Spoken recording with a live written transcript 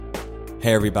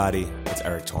Hey everybody, it's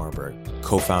Eric Torenberg,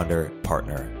 co-founder,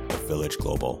 partner of Village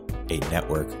Global, a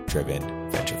network-driven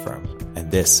venture firm.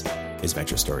 And this is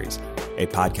Venture Stories, a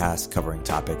podcast covering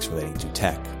topics relating to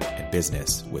tech and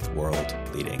business with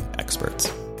world-leading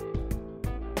experts.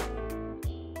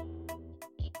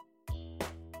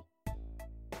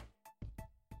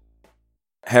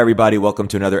 Hey everybody, welcome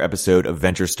to another episode of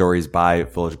Venture Stories by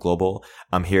Village Global.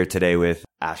 I'm here today with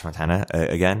Ash Montana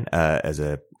again as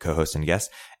a co-host and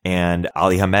guest, and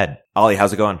Ali Hamed. Ali,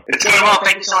 how's it going? It's going well.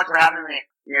 Thank you so much for having me.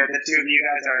 Yeah, the two of you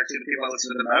guys are two of the people I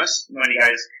listen to the most when you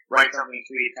guys write something,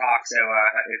 tweet, talk. So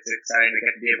it's exciting to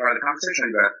get to be a part of the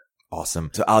conversation.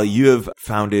 Awesome. So Ali, you have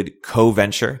founded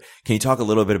CoVenture. Can you talk a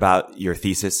little bit about your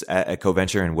thesis at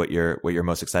CoVenture and what you're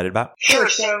most excited about? Sure.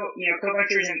 So,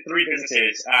 CoVenture is in three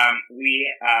businesses. We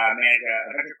manage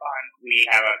a venture fund, we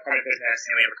have a credit business,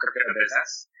 and we have a crypto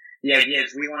business. The idea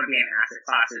is we want to be in asset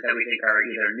classes that we think are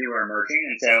either new or emerging.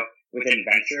 And so within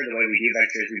venture, the way we do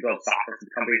venture is we build software for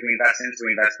the companies we invest in. So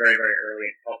we invest very, very early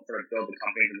and help sort of build the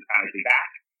companies and the founders we back.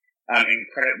 In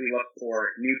credit, we look for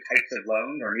new types of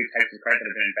loans or new types of credit that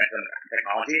have been invented on the back of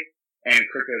technology. And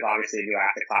crypto is obviously a new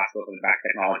asset class built on the back of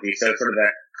technology. So sort of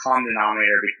the common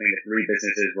denominator between the three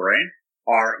businesses we're in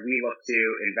are we look to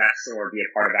invest or be a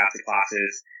part of asset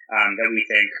classes that we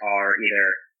think are either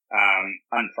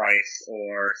unpriced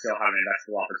or still have an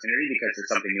investable opportunity because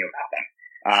there's something new about them.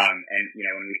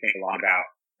 When we think a lot about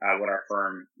what our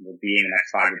firm will be in the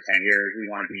next 5 to 10 years,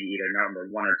 we want to be either number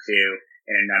one or two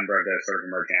in a number of those sort of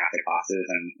emerging asset classes,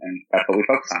 and that's what we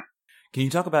focus on. Can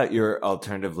you talk about your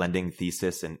alternative lending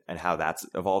thesis and how that's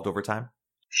evolved over time?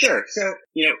 Sure. So,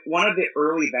 one of the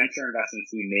early venture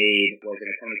investments we made was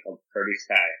in a company called Produce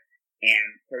Pay. And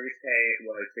Produce Pay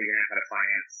was figuring out how to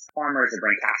finance farmers and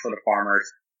bring cash flow to farmers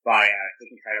by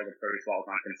taking title of the produce while it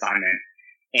was on consignment.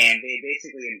 And they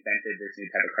basically invented this new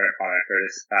type of credit product or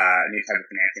this new type of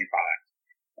financing product.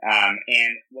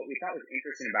 And what we thought was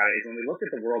interesting about it is when we looked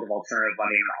at the world of alternative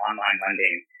lending and online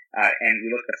lending, and we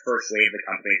looked at the first wave of the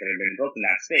companies that had been built in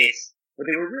that space, what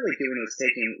they were really doing was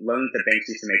taking loans that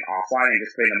banks used to make offline and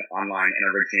just putting them online and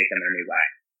originate them in a new way.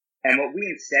 And what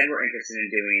we instead were interested in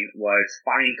doing was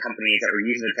finding companies that were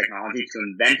using the technology to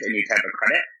invent a new type of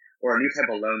credit or a new type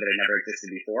of loan that had never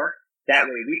existed before. That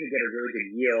way we could get a really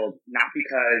good yield, not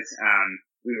because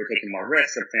we were taking more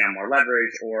risk or putting on more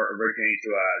leverage or originating to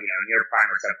a near prime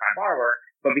or subprime borrower,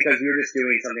 but because we were just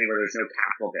doing something where there's no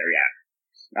capital there yet.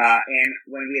 And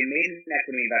when we had made an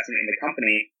equity investment in the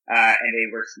company, and they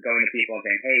were going to people and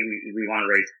saying, hey, we want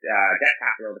to raise debt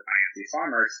capital to finance these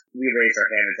farmers, we raised our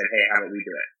hand and said, hey, how about we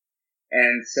do it?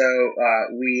 And so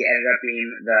we ended up being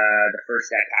the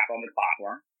first debt capital on the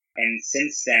platform. And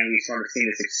since then, we've sort of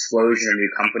seen this explosion of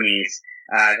new companies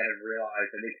that have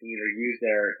realized that they can either use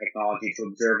their technology to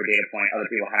observe a data point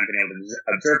other people haven't been able to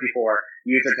observe before,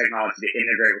 use their technology to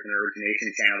integrate with an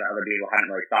origination channel that other people hadn't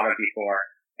really thought of before,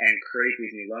 and create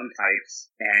these new loan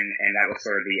types. And that was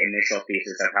sort of the initial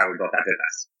thesis of how we built that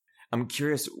business. I'm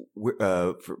curious,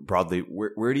 broadly,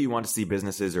 where do you want to see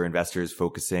businesses or investors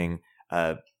focusing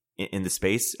in the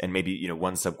space? And maybe,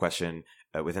 one sub-question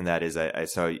within that is I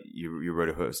saw you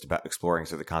wrote a post about exploring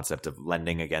sort of the concept of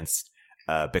lending against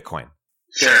Bitcoin.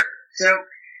 Sure. So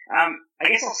I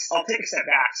guess I'll take a step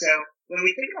back. So when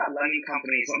we think about lending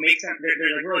companies, what makes them,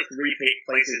 there's really three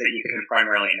places that you can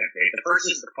primarily innovate. The first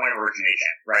is the point of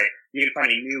origination, right? You can find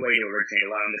a new way to originate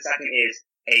a loan. The second is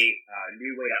a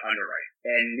new way to underwrite,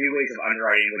 and new ways of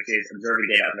underwriting, which is observing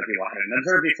data other people haven't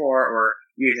observed before, or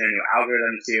using a new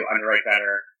algorithm to underwrite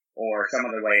better, or some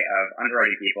other way of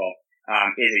underwriting people,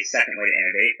 is a second way to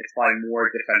innovate. It's probably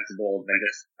more defensible than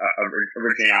just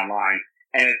originating online.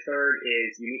 And the third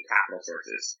is unique capital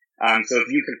sources. So if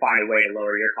you can find a way to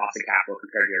lower your cost of capital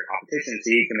compared to your competition,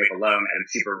 so you can make a loan at a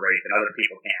cheaper rate than other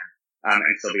people can,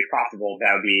 and still be profitable,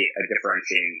 that would be a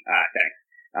differentiating thing.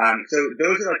 So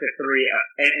those are like the three,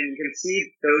 and you can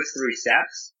see those three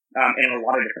steps in a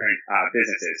lot of different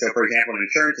businesses. So for example, in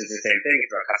insurance, it's the same thing.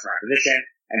 It's about customer acquisition,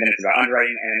 and then it's about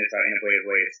underwriting, and then it's about innovative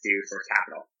ways to source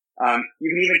capital. You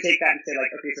can even take that and say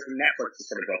like, okay, so Netflix is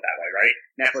sort of built that way, right?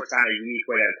 Netflix found a unique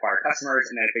way to acquire customers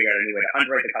and then figured out a new way to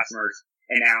underwrite the customers.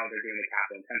 And now they're doing the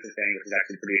capital intensive thing, which is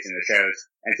actually producing the shows.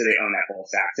 And so they own that whole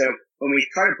stack. So when we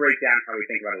try to break down how we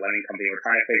think about a lending company, we're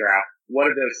trying to figure out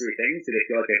what of those three things do they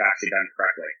feel like they've actually done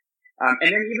correctly. And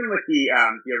then even with the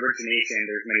origination,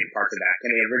 there's many parts of that.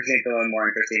 Can they originate the loan more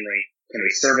interestingly? Can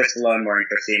they service the loan more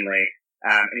interestingly?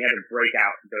 And you have to break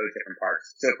out those different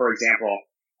parts. So for example,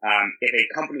 if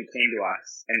a company came to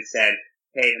us and said,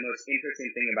 hey, the most interesting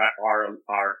thing about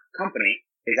our company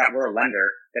is that we're a lender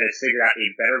that has figured out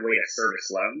a better way to service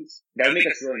loans, that would make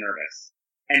us really nervous.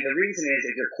 And the reason is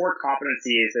if your core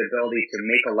competency is the ability to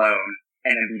make a loan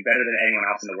and then be better than anyone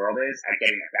else in the world is at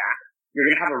getting it back, you're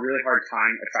going to have a really hard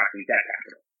time attracting debt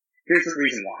capital. Here's the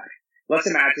reason why. Let's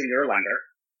imagine you're a lender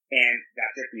and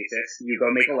that's your thesis. You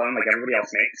go make a loan like everybody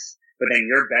else makes, but then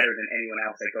you're better than anyone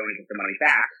else at going to get the money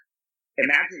back.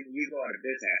 Imagine you go out of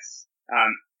business.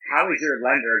 How is your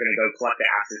lender going to go collect the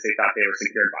assets they thought they were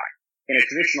secured by? In a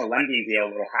traditional lending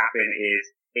deal, what will happen is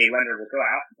a lender will go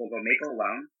out, will go make a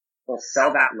loan, they'll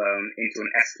sell that loan into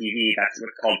an SPV, that's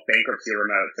what's called bankruptcy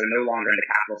remote, so no longer in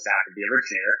the capital stack of the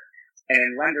originator, and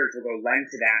then lenders will go lend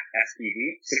to that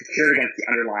SPV secured against the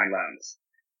underlying loans.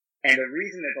 And the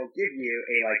reason that they'll give you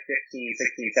a 15,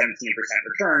 16,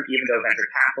 17% return, even though venture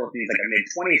capital sees like a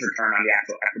mid-20s return on the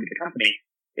actual equity of the company,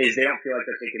 is they don't feel like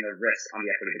they're taking the risk on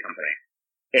the equity of the company.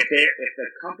 If the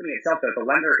company itself, if the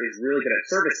lender is really good at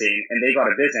servicing and they go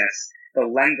out of business, the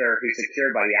lender who's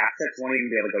secured by the assets won't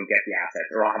even be able to go get the assets,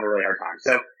 or will have a really hard time.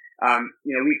 So,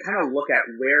 we kind of look at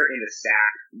where in the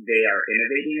stack they are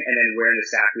innovating, and then where in the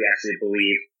stack we actually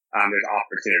believe there's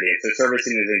opportunity. And so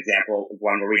servicing is an example of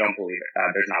one where we don't believe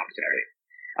there's an opportunity.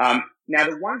 Now,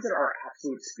 the ones that are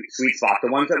absolute sweet spot,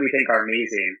 the ones that we think are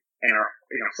amazing and are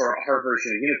sort of our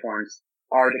version of unicorns,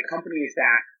 are the companies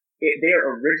that they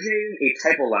are originating a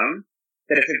type of loan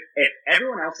that if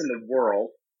everyone else in the world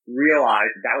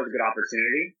realized that was a good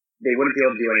opportunity, they wouldn't be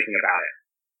able to do anything about it.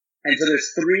 And so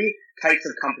there's three types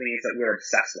of companies that we're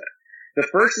obsessed with. The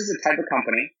first is a type of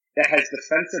company that has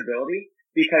defensibility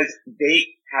because they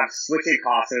have switching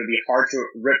costs and it would be hard to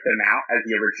rip them out as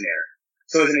the originator.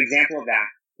 So as an example of that,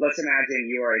 let's imagine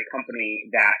you are a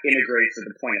company that integrates with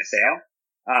the point of sale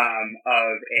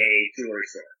of a jewelry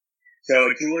store.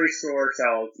 So a jewelry store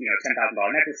sells, $10,000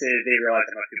 necklaces. They realize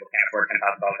that most people can't afford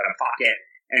 $10,000 out of pocket.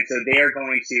 And so they are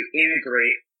going to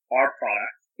integrate our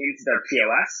product into their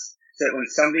POS so that when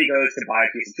somebody goes to buy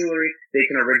a piece of jewelry, they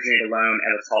can originate a loan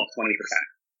at what's called 20%,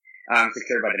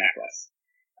 secured by the necklace.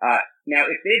 Now,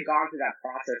 if they've gone through that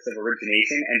process of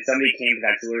origination and somebody came to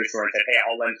that jewelry store and said, hey,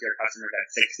 I'll lend to your customers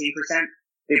at 16%,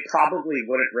 they probably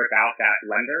wouldn't rip out that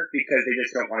lender because they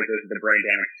just don't want to go through the brain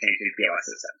damage changing POS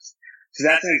systems. So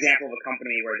that's an example of a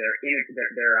company where their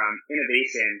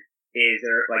innovation is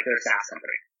they're a SaaS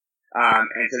company.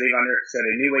 And so they've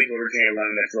understood a new way to originate a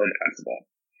loan that's really defensible.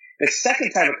 The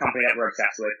second type of company that we're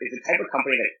obsessed with is the type of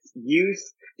company that used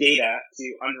data to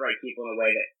underwrite people in a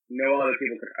way that no other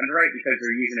people could underwrite because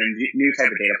they're using a new type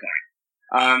of data point.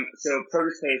 So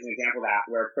ProducePay is an example of that,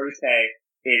 where ProducePay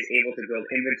is able to build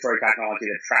inventory technology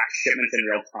that tracks shipments in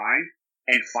real time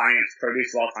and finance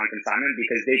produce while it's on consignment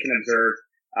because they can observe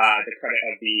the credit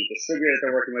of the distributor that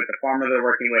they're working with, the farmer they're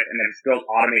working with, and then it's built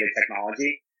automated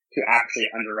technology to actually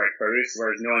underwrite produce,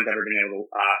 whereas no one's ever been able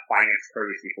to finance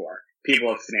produce before.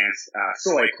 People have financed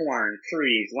soy, corn,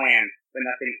 trees, land, but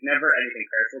never anything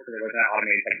perishable because there wasn't that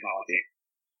automated technology.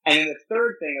 And then the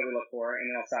third thing that we look for, and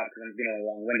then I'll stop because I'm being a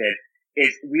little long-winded,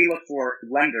 is we look for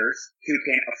lenders who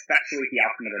can effectuate the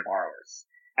outcome of their borrowers.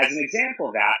 As an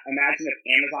example of that, imagine if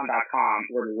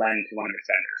Amazon.com were to lend to one of its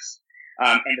vendors.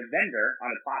 And the vendor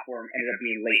on the platform ended up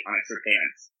being late on its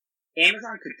repayments.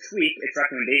 Amazon could tweak its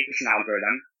recommendation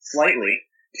algorithm slightly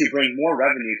to bring more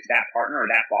revenue to that partner or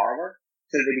that borrower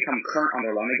so that they become current on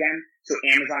their loan again, so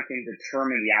Amazon can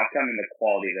determine the outcome and the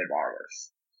quality of their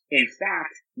borrowers. In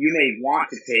fact, you may want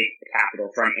to take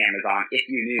capital from Amazon if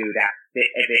you knew that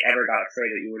if they ever got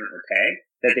afraid that you wouldn't repay,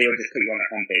 that they would just put you on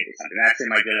their homepage or something. That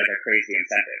actually might be like a crazy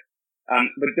incentive.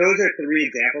 But those are three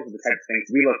examples of the types of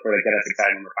things we look for that get us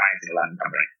excited when we're financing a lending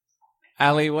company.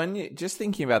 Ali, when you just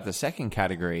thinking about the second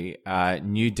category,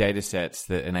 new data sets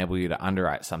that enable you to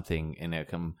underwrite something in a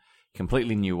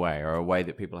completely new way or a way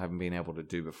that people haven't been able to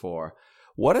do before,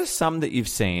 what are some that you've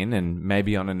seen, and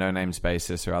maybe on a no-names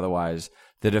basis or otherwise,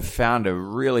 that have found a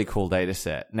really cool data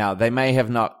set? Now, they may have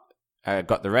not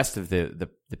got the rest of the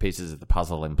pieces of the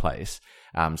puzzle in place,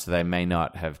 so they may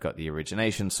not have got the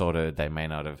origination sorted, they may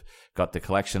not have got the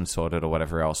collection sorted or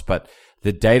whatever else, but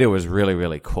the data was really,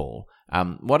 really cool.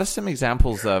 What are some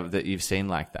examples of that you've seen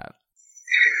like that?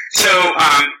 So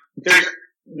there's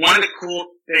one of the cool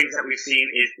things that we've seen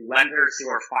is lenders who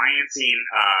are financing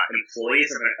employees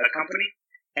of a company,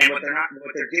 and what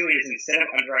they're doing is instead of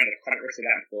underwriting the credit risk of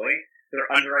that employee, they're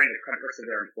underwriting the credit risk of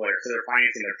their employer, so they're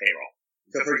financing their payroll.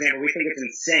 So, for example, we think it's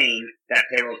insane that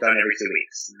payroll is done every 2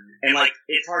 weeks, and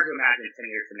it's hard to imagine 10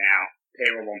 years from now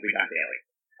payroll won't be done daily.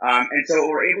 And so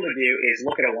what we're able to do is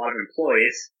look at a lot of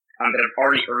employees that have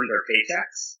already earned their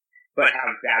paychecks but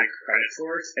have bad credit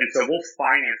scores, and so we'll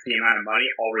finance the amount of money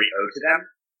already owed to them,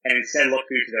 and instead look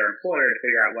through to their employer to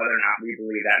figure out whether or not we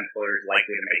believe that employer is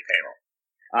likely to make payroll.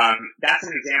 That's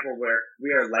an example where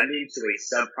we are lending to a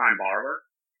subprime borrower,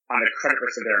 on the credit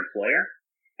risk of their employer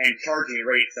and charging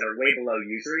rates that are way below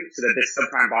usury, so that this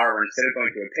subprime borrower, instead of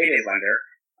going to a payday lender,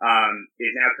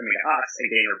 is now coming to us and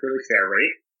getting a really fair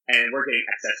rate. And we're getting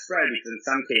excess spread because in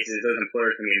some cases those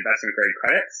employers can be investment grade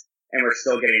credits, and we're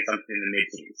still getting something in the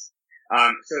mid-teens.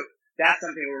 So that's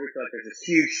something where we feel like there's this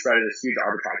huge spread, this huge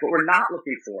arbitrage. What we're not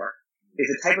looking for is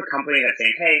a type of company that's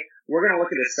saying, hey, we're going to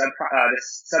look at this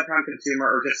subprime consumer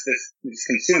or just this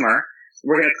consumer.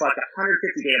 We're going to collect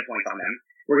 150 data points on them.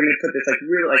 We're going to put this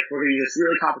we're going to use this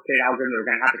really complicated algorithm that we're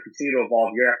going to have to continue to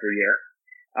evolve year after year.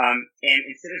 And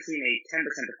instead of seeing a 10%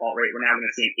 default rate, we're now going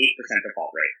to see an 8%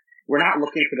 default rate. We're not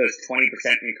looking for those 20%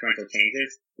 incremental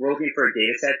changes. We're looking for a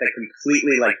data set that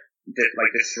completely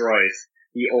destroys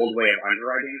the old way of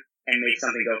underwriting and makes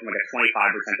something go from a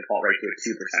 25% default rate to a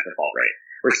 2% default rate.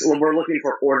 We're looking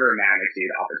for order of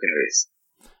magnitude opportunities.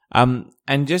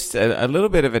 And just a little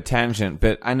bit of a tangent,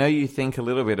 but I know you think a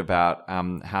little bit about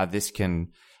how this can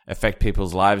affect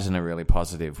people's lives in a really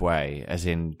positive way, as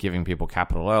in giving people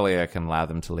capital earlier can allow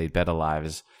them to lead better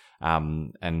lives,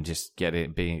 and just get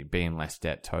it being less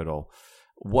debt total.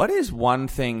 What is one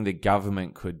thing the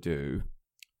government could do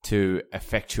to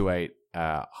effectuate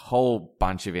a whole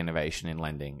bunch of innovation in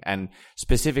lending? And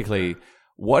specifically,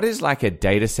 what is like a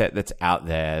data set that's out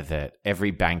there that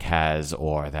every bank has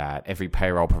or that every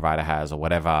payroll provider has or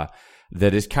whatever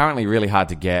that is currently really hard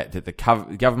to get, that the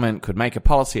government could make a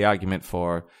policy argument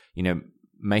for,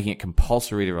 making it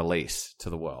compulsory to release to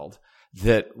the world,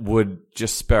 that would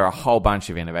just spur a whole bunch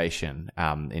of innovation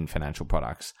in financial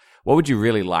products? What would you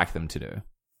really like them to do?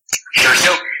 Sure.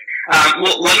 So,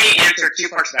 let me answer two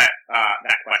parts of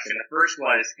that question. The first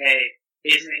was, hey,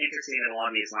 isn't it interesting that a lot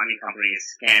of these lending companies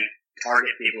can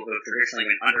target people who have traditionally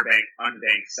been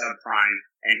underbanked, subprime,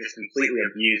 and just completely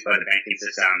abused by the banking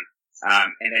system,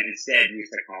 and then instead use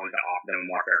technology to offer them a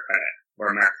more fair credit or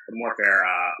a more fair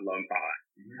loan product.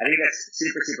 Mm-hmm. I think that's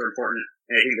super, super important,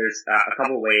 and I think there's a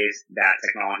couple of ways that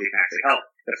technology can actually help.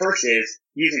 The first is,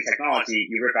 using technology,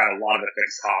 you rip out a lot of the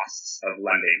fixed costs of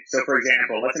lending. So, for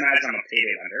example, let's imagine I'm a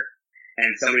payday lender,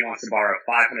 and somebody wants to borrow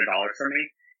 $500 from me,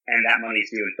 and that money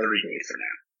is due in 30 days from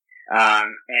now.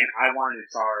 And I wanted to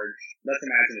charge, let's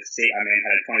imagine the state I'm in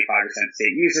had a 25%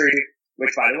 state usury,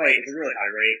 which, by the way, is a really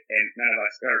high rate, and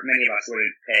many of us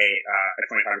wouldn't pay a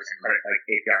 25% credit, like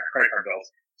APR credit card bills.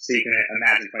 So you can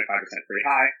imagine 25% pretty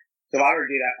high. So if I were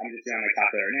to do that, I'm just doing my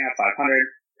calculator now, 500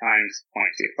 times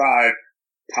 0.25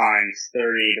 times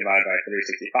 30 divided by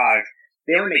 365.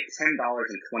 They only make $10.27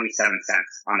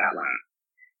 on that loan.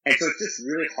 And so it's just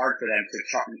really hard for them to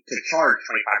charge 25%.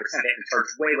 They have to charge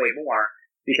way, way more,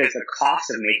 because the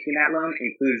cost of making that loan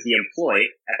includes the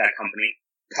employee at that company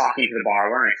talking to the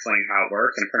borrower and explaining how it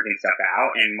works and printing stuff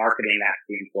out and marketing that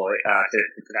to the employee, to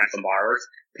potential borrowers,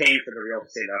 paying for the real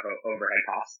estate overhead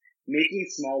costs.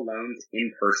 Making small loans in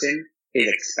person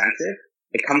is expensive.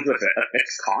 It comes with a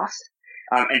fixed cost.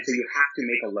 And so you have to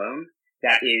make a loan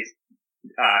that is,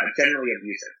 generally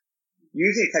abusive.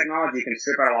 Using technology can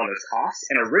strip out a lot of those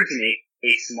costs and originate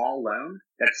a small loan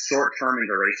that's short-term in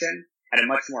duration at a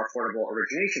much more affordable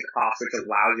origination cost, which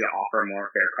allows you to offer a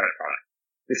more fair credit product.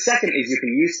 The second is you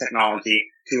can use technology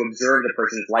to observe the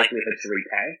person's likelihood to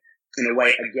repay in a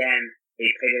way, again, a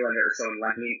payday lender or someone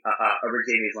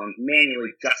originating these loans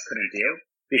manually just couldn't do,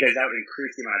 because that would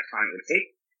increase the amount of time it would take.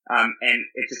 And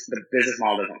it's just, the business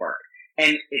model doesn't work.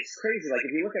 And it's crazy. Like,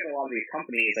 if you look at a lot of these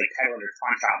companies, like title lenders,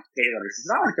 pawn shops, payday lenders,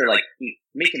 it's not like they're like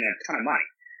making a ton of money.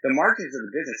 The margins of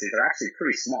the businesses are actually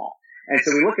pretty small. And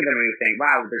so we look at them and we think,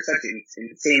 wow, they're such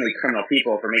insanely criminal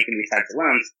people for making these types of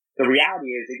loans. The reality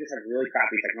is they just have really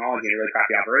crappy technology and really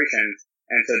crappy operations.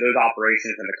 And so those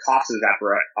operations and the cost of those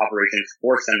operations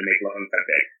force them to make loans that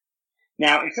big.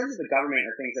 Now, in terms of the government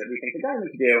or things that we think the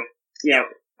government can do,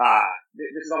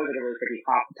 this is always like a really tricky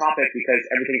topic because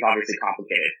everything's obviously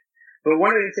complicated. But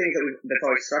one of the things that's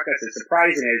always struck us as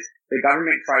surprising is the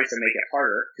government tries to make it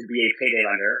harder to be a payday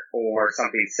lender or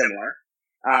something similar.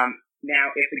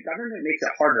 Now, if the government makes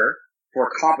it harder for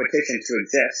competition to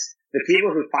exist, the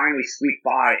people who finally squeak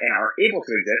by and are able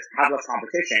to exist have less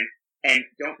competition and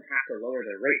don't have to lower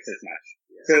their rates as much.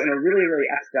 Yeah. So in a really, really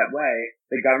effed up way,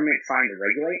 the government trying to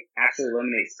regulate actually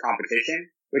eliminates competition,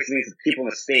 which means that people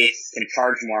in the space can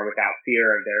charge more without fear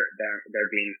of there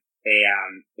being a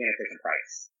inefficient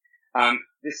price.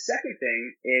 The second thing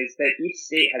is that each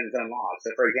state has its own laws.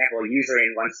 So for example, a usury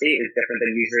in one state is different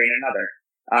than usury in another.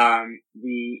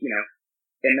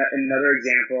 Another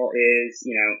example is,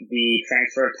 the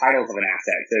transfer of titles of an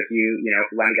asset. So if you,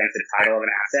 lend against the title of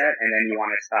an asset and then you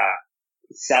want to,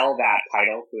 sell that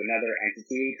title to another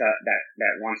entity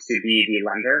that wants to be the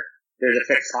lender, there's a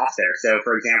fixed cost there. So,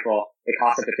 for example, it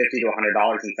costs up to $50 to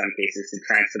 $100 in some cases to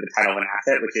transfer the title of an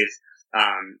asset, which is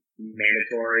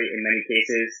mandatory in many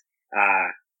cases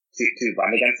to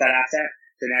lend against that asset.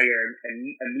 So now you're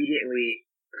immediately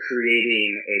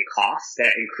creating a cost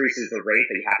that increases the rate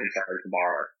that you have to charge the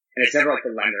borrower. And it's never like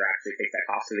the lender actually takes that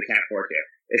cost because they can't afford to.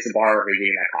 It's the borrower who's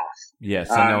getting that cost. Yeah,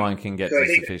 so no one can get to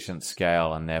sufficient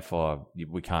scale, and therefore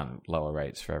we can't lower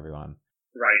rates for everyone.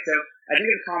 Right. So I think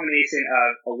it's a combination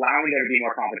of allowing there to be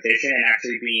more competition and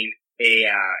actually being a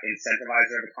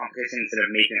incentivizer of the competition instead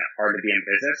of making it hard to be in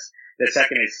business. The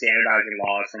second is standardizing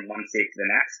laws from one state to the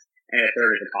next. And the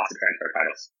third is the cost of transfer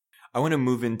titles. I want to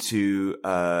move into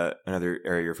another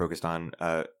area you're focused on,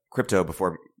 crypto,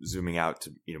 before zooming out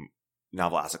to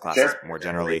novel asset classes more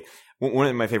generally. One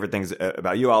of my favorite things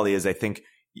about you, Ali, is I think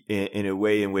in a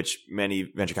way in which many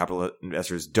venture capital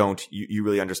investors don't, you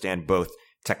really understand both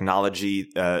technology,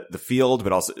 the field,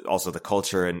 but also the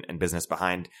culture and business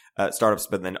behind startups,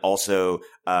 but then also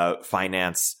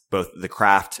finance, both the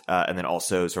craft and then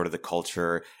also sort of the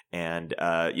culture and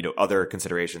other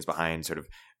considerations behind sort of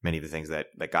many of the things that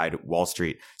guide Wall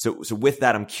Street. So with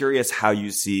that, I'm curious how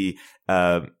you see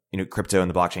crypto and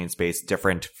the blockchain space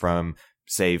different from,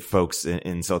 say, folks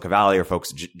in Silicon Valley or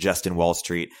folks just in Wall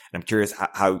Street. And I'm curious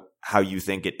how you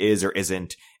think it is or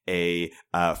isn't a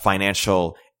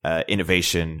financial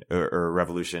innovation or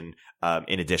revolution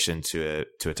in addition to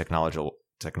a technological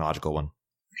one.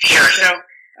 Sure. So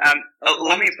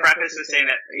let me preface with saying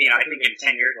that I think in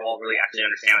 10 years we'll all really actually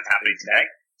understand what's happening today.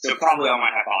 So probably all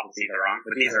my hypotheses are wrong,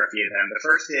 but these are a few of them. The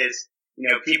first is,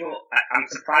 people, I'm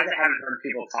surprised I haven't heard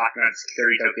people talking about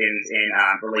security tokens in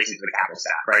relation to the capital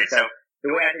stack, right? So the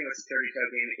way I think of a security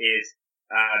token is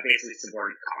basically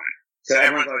subordinate to common. So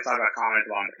everyone's always talking about common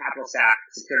along the capital stack.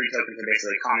 Security tokens are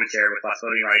basically common share with less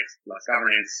voting rights, less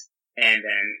governance, and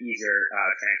then easier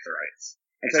transfer rights.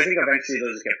 And so I think eventually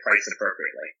those get priced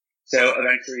appropriately. So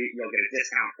eventually you'll get a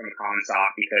discount from a common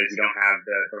stock because you don't have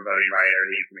the voting right or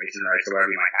the information rights or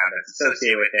whatever you might have that's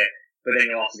associated with it. But then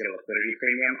you'll also get a liquidity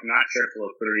premium. I'm not sure if the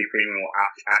liquidity premium will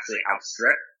actually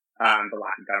outstrip the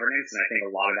lack of governance. And I think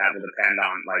a lot of that will depend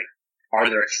on, like, are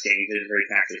there exchanges where you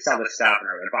can actually sell this stuff and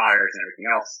are there buyers and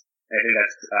everything else? And I think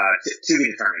that's to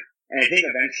be determined. And I think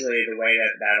eventually the way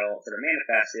that'll sort of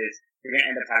manifest is you're going to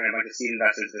end up having a bunch of seed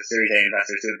investors or Series A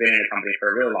investors who have been in a company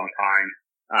for a really long time.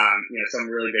 Some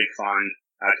really big fund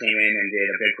came in and did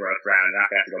a big growth round. They're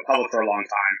not going to have to go public for a long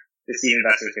time. The seed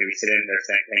investor is going to be sitting there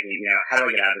thinking, how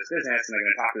do I get out of this business? And they're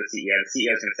going to talk to the CEO. The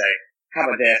CEO is going to say, how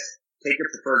about this? Take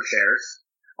your preferred shares.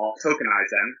 I'll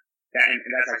tokenize them. And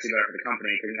that's actually better for the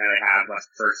company because now they have less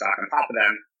preferred stock on top of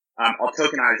them. I'll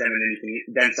tokenize them and then you can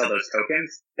then sell those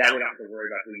tokens. That way I don't have to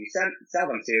worry about who you sell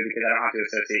them to because I don't have to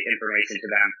associate information to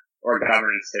them or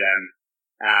governance to them.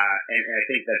 And I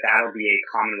think that'll be a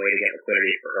common way to get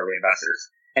liquidity for early investors.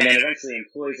 And then eventually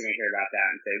employees are going to hear about that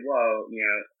and say, whoa,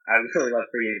 I would really love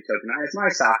for you to tokenize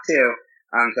my stock too,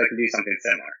 so I can do something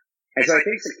similar. And so I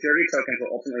think security tokens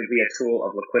will ultimately be a tool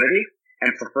of liquidity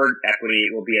and preferred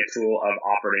equity will be a tool of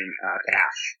operating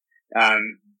cash.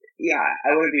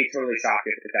 I wouldn't be totally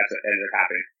shocked if that's what ends up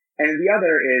happening. And the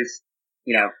other is,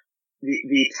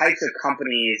 the types of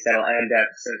companies that'll end up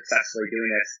successfully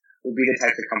doing this will be the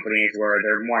types of companies where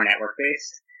they're more network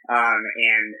based,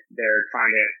 and they're trying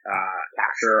to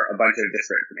capture a bunch of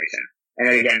disparate information. And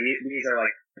then again, these are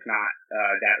like not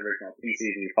that original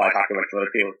theses. We've probably talked to a bunch of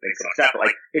other people who think so much stuff, but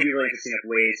like it'd be really interesting if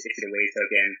Waze issued a Waze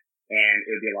token, and it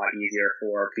would be a lot easier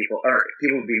for people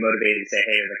would be motivated to say,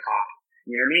 hey, there's a cop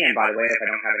near me, and by the way, if I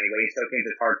don't have any Waze tokens,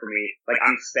 it's hard for me. Like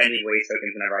I'm spending Waze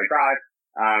tokens whenever I drive,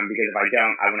 because if I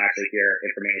don't, I won't actually hear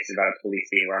information about a police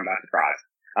being where I'm about to drive.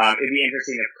 It'd be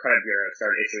interesting if credit bureaus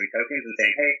started issuing tokens and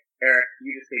saying, hey, Eric,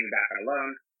 you just paid me back on a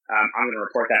loan. I'm going to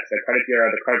report that to the credit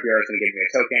bureau. The credit bureau is going to give me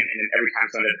a token. And then every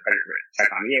time someone does a credit check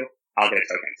on you, I'll get a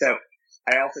token. So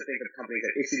I also think that companies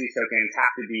that issue these tokens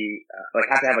have to be,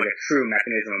 have to have like a true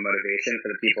mechanism of motivation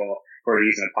for the people who are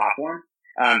using the platform.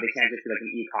 They can't just be like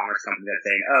an e-commerce company that's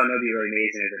saying, oh, no, it'd be really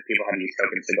amazing if people had to use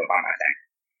tokens to go buy my thing.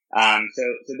 So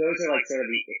those are like sort of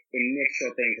the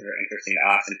initial things that are interesting to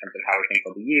us in terms of how we think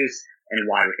they'll be used and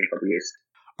why we think they'll be used.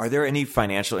 Are there any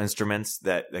financial instruments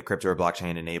that crypto or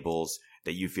blockchain enables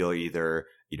that you feel are either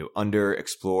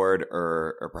underexplored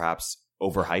or perhaps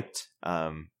overhyped,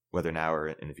 whether now or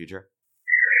in the future?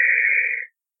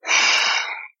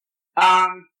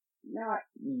 Not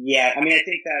yet. I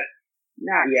think that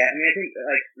not yet. I think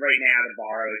like right now the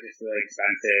borrow is just really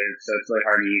expensive, so it's really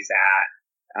hard to use that.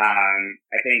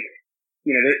 I think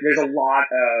there's a lot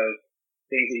of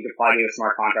things that you can apply to a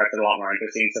smart contract that are a lot more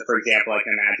interesting. So for example, I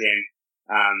can imagine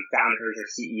founders or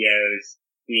CEOs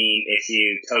being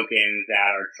issued tokens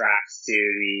that are tracks to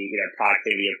the,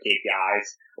 productivity of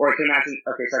KPIs. Or I can imagine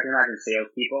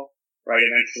salespeople, right?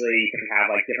 Eventually you can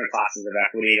have like different classes of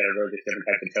equity that are really just different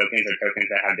types of tokens or tokens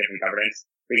that have different governance.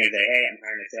 We can say, hey, I'm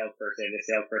hiring a salesperson.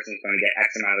 This salesperson is going to get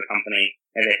X amount of the company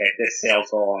and they hit this sales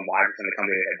goal, and Y% of the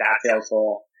company they hit that sales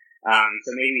goal. So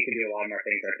maybe we could do a lot more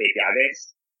things that are KPI based.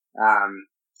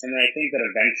 And then I think that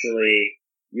eventually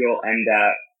you'll end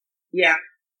up,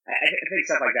 I think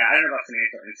stuff like that. I don't know about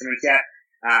financial instruments yet.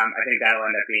 I think that'll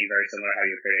end up being very similar to how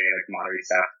you're creating like commodity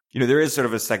stuff. There is sort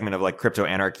of a segment of like crypto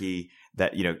anarchy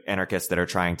that, anarchists that are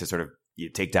trying to sort of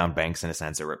take down banks in a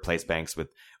sense or replace banks with,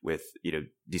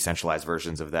 decentralized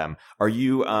versions of them. Are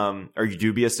you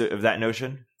dubious of that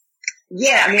notion?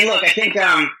 Yeah. I mean, look, I think,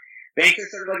 banks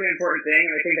are sort of like an important thing.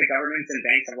 And I think that governments and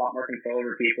banks have a lot more control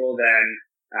over people than,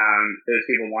 those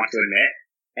people want to admit.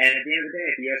 And at the end of the day,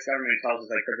 if the U.S. government tells us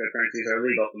like cryptocurrencies are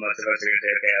illegal, so most of us are going to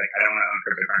say, okay, like I don't want to own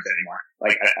cryptocurrency anymore.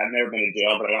 Like I've never been to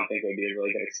jail, but I don't think it would be a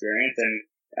really good experience. And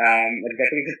I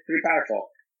think it's pretty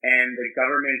powerful. And the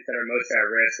governments that are most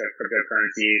at risk of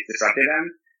cryptocurrencies disrupting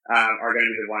them are going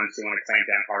to be the ones who want to clamp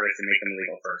down hardest and make them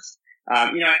illegal first.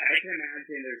 I can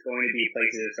imagine there's going to be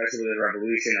places, especially with a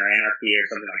revolution or anarchy or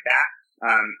something like that,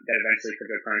 that eventually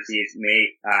cryptocurrencies may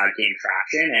gain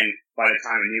traction, and by the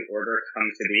time a new order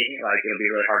comes to be, like it'll be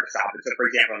really hard to stop it. So, for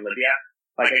example, in Libya,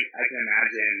 like I can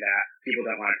imagine that people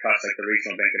don't want to trust like the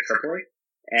regional bank of Tripoli,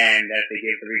 and that if they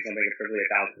give the regional bank of Tripoli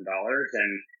 $1,000,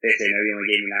 and they say no, you only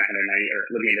gave me 990 or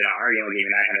Libyan dinar, you only gave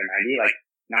me 990, like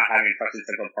not having a trusted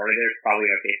central party there is probably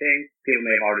an okay thing. People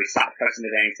may have already stopped trusting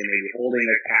the banks, they may be holding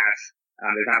their cash.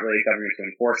 There's not really a government to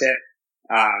enforce it.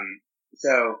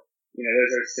 So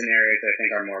those are scenarios that I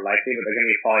think are more likely, but they're going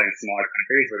to be probably in smaller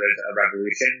countries where there's a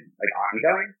revolution like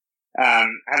ongoing.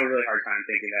 I have a really hard time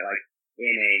thinking that like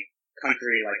in a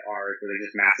country like ours where there's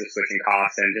just massive switching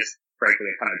costs and just frankly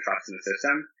a ton of trust in the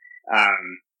system,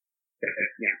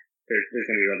 there's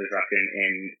going to be real disruption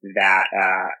in that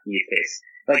use case.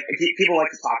 Like people like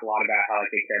to talk a lot about how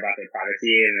like they care about their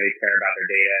privacy and they care about their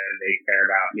data and they care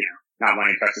about not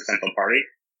wanting to trust a central party.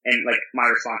 And like my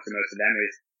response to most of them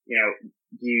is,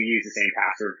 do you use the same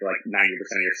password for like 90%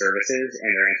 of your services? And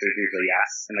their answer is usually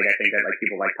yes. And like I think that like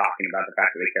people like talking about the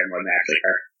fact that they care more than they actually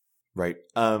care. Right.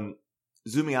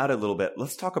 Zooming out a little bit,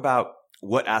 let's talk about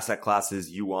what asset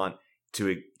classes you want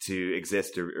to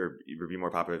exist or be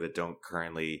more popular that don't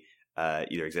currently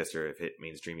either exist or if it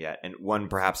mainstream yet. And one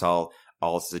perhaps I'll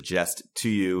suggest to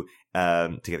you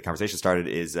to get the conversation started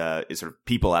is sort of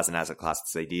people as an asset class.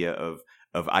 This idea of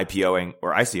IPOing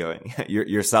or ICOing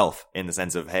yourself in the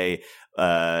sense of, hey,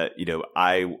 I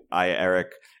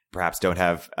Eric perhaps don't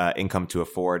have income to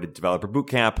afford a developer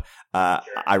bootcamp.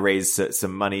 I raise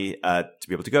some money to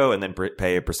be able to go and then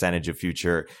pay a percentage of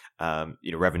future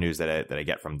revenues that I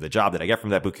get from the job that I get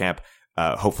from that bootcamp.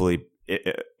 Hopefully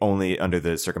only under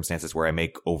the circumstances where I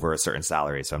make over a certain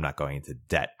salary, so I'm not going into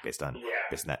debt based on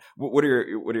that. What are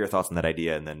your thoughts on that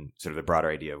idea, and then sort of the broader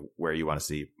idea of where you want to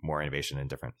see more innovation and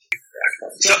different?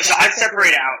 So I'd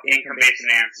separate out income-based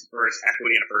finance versus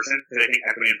equity in person, because I think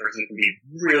equity in person can be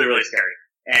really, really scary.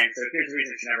 And so here's the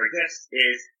reason it should never exist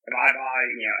is if I buy,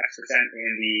 X%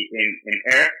 in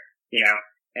Eric,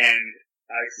 and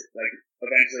I like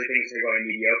eventually things are going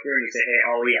mediocre and you say, hey,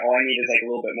 all I need is like a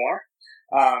little bit more.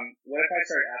 What if I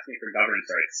start asking for governance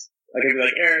rights? Like I'd be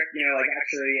like, Eric,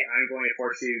 actually I'm going to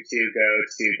force you to go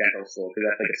to dental school because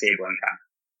that's like a stable income.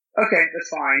 Okay,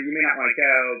 that's fine. You may not want to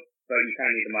go, but you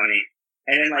kind of need the money.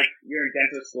 And then like you're in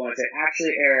dental school and I say,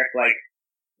 actually, Eric, like,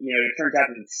 it turns out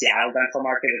that the Seattle dental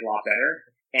market is a lot better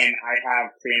and I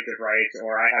have preemptive rights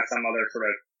or I have some other sort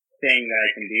of thing that I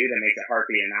can do that makes it hard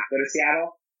for you to not go to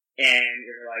Seattle. And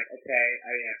you're like, okay,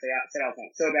 Seattle's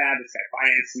not so bad. This guy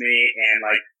financed me and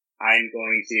like, I'm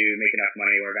going to make enough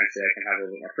money where eventually I can have a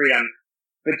little bit more freedom.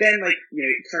 But then like,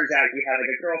 it turns out you have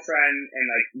like a girlfriend and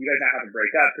like you guys now have to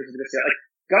break up because of this. Like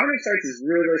governance rights is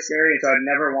really, really scary. And so I'd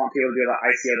never want people to be able to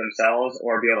ICO themselves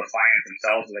or be able to finance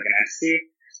themselves with like an entity,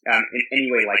 in any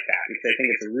way like that. Because I think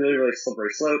it's a really, really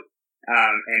slippery slope.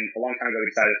 And a long time ago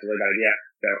we decided it's a really bad idea.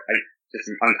 So I just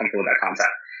am uncomfortable with that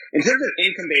concept. In terms of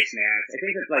income-based finance, I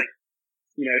think that like,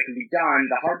 it can be done.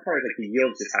 The hard part is like the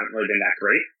yields just haven't really been that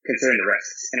great considering the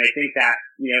risks. And I think that,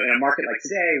 in a market like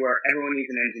today where everyone needs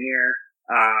an engineer,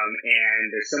 and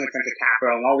there's so much venture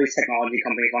capital and all these technology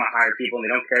companies want to hire people and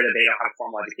they don't care that they don't have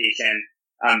formal education.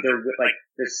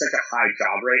 There's such a high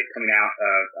job rate coming out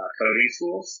of coding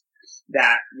schools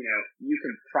that, you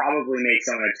can probably make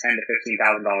someone a $10,000 to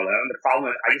 $15,000 loan. The problem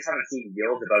is I just haven't seen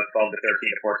yields above 12 to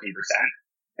 13 to 14%.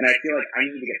 And I feel like I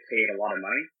need to get paid a lot of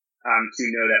money to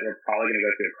know that we're probably going to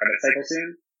go through a credit cycle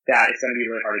soon, that it's going to be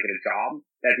really hard to get a job.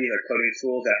 that these are coding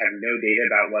schools that have no data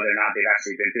about whether or not they've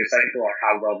actually been through a cycle or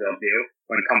how well they'll do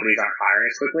when companies aren't hiring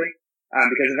as quickly.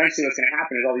 Because eventually what's going to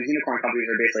happen is all these unicorn companies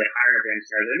are basically hiring every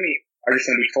engineer they meet are just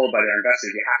going to be told by their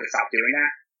investors, you have to stop doing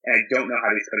that. And I don't know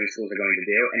how these coding schools are going to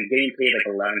do. And getting paid like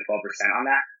 11, 12% on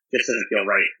that just doesn't feel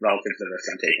right relative to the risk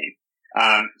I'm taking.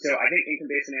 So I think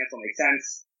income-based finance will make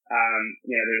sense.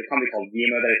 There's a company called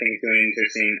Vimo that I think is doing an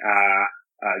interesting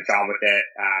job with it,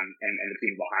 and the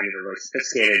people behind it are really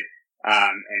sophisticated,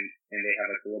 and they have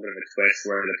like a little bit of a twist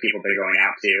where the people they're going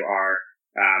out to are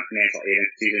financial aid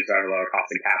institutions who have a lower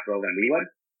cost of capital than we would.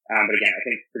 But again, I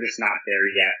think we're just not there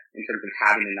yet in terms of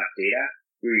having enough data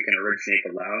where you can originate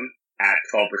the loan at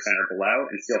 12% or below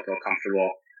and still feel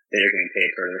comfortable that you're getting paid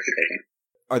for the risk you're taking.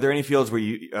 Are there any fields where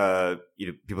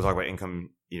people talk about income,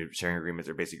 sharing agreements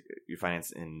or basic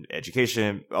finance in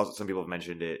education? Also, some people have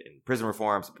mentioned it in prison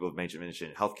reform. Some people have mentioned it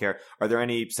in healthcare. Are there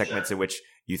any segments in which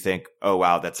you think, oh,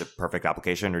 wow, that's a perfect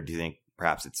application? Or do you think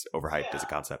perhaps it's overhyped as a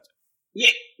concept?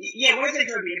 Yeah. One of the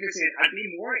things that would be interesting is I'd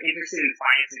be more interested in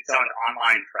financing someone's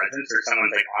online presence or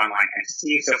someone's like online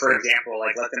entity. So for example,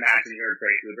 like let's imagine you're a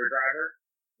great Uber driver.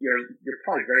 You're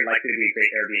probably very likely to be a great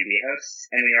Airbnb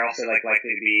host, and then you're also like likely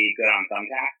to be good on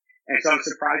Thumbtack. And so I'm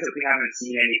surprised that we haven't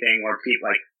seen anything where people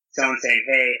like someone saying,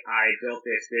 "Hey, I built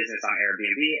this business on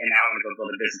Airbnb, and now I'm going to go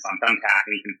build a business on Thumbtack,"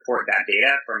 and you can port that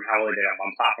data from how well they did on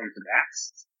one platform to the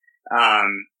next.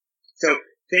 So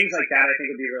things like that I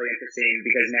think would be really interesting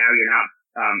because now you're not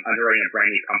underwriting a brand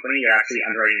new company; you're actually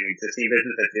underwriting an existing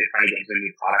business that's trying to get into a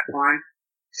new product line.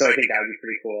 So I think that would be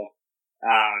pretty cool.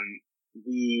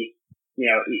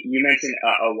 You mentioned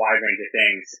a wide range of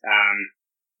things.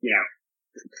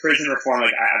 Prison reform,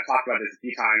 like I've talked about this a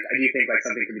few times. I do think like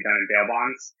something could be done in bail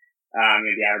bonds.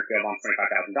 The average bail bond is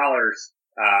 $25,000.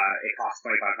 It costs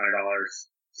 $2,500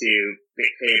 to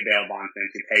pay a bail bondsman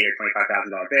to pay your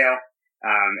 $25,000 bail.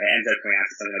 It ends up coming out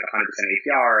to something like 100%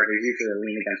 APR. There's usually a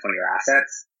lien against one of your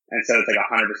assets. And so it's like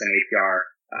 100% APR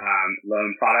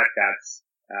loan product that's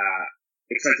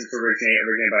expensive to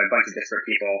originated by a bunch of disparate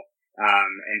people.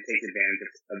 And takes advantage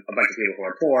of a bunch of people who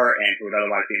are poor and who would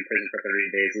otherwise be in prison for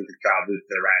 30 days, lose their job, lose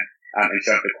their rent, and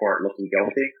show up to court looking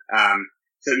guilty.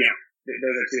 Those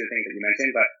are two of the things that you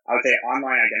mentioned, but I would say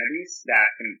online identities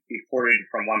that can be ported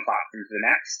from one platform to the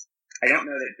next. I don't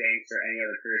know that banks or any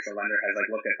other traditional lender has like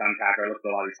looked at Thumbtack or looked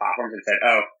at a lot of these platforms and said,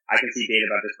 oh, I can see data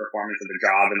about this performance of the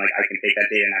job and like I can take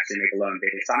that data and actually make a loan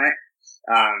based on it.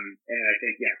 And I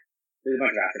think, there's a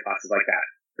bunch of asset classes like that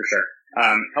for sure.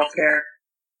 Healthcare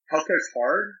is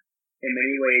hard in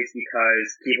many ways because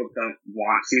people don't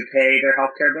want to pay their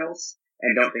healthcare bills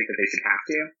and don't think that they should have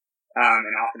to.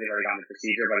 And often they've already gotten the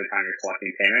procedure by the time you're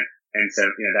collecting payment. And so,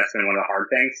 that's been one of the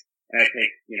hard things. And I think,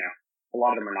 a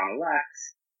lot of them are non-elect.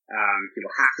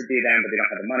 People have to do them, but they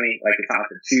don't have the money. Like it's not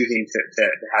like they're choosing to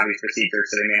have these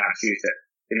procedures, so they may not choose to,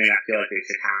 they may not feel like they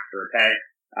should have to repay.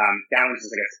 That one's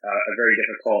just a very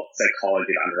difficult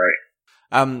psychology to underwrite.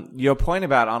 Your point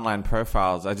about online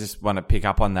profiles, I just want to pick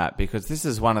up on that because this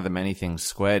is one of the many things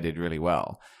Square did really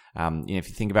well. If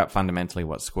you think about fundamentally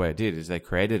what Square did is they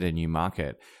created a new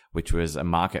market, which was a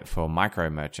market for micro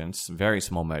merchants, very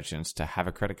small merchants, to have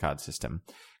a credit card system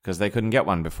because they couldn't get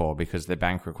one before because their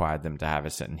bank required them to have a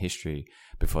certain history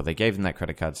before they gave them that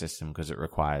credit card system because it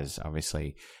requires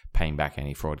obviously paying back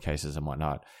any fraud cases and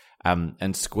whatnot.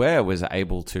 And Square was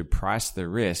able to price the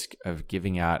risk of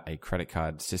giving out a credit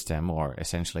card system or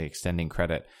essentially extending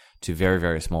credit to very,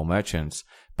 very small merchants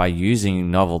by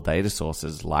using novel data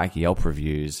sources like Yelp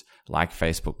reviews, like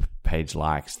Facebook page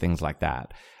likes, things like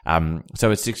that.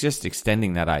 So it's just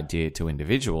extending that idea to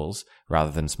individuals rather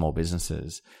than small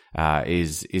businesses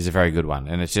is a very good one.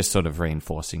 And it's just sort of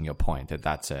reinforcing your point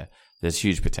that there's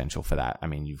huge potential for that. I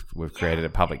mean, we've created a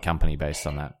public company based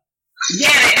on that.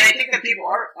 Yeah, and I think that people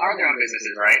are their own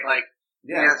businesses, right? Like,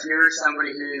 if you're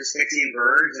somebody who's fixing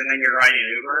birds and then you're riding an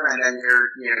Uber and then you're,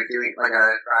 doing like a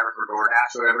driver for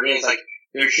DoorDash or whatever it is, like,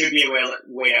 there should be a way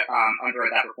to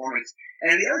underwrite that performance.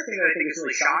 And the other thing that I think is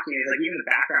really shocking is like even the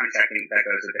background checking that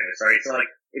goes with this, right? So like,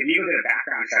 if you go get a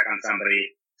background check on somebody,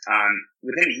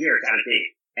 within a year it's out of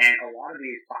date. And a lot of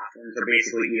these platforms are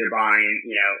basically either buying,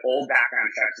 old background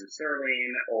checks from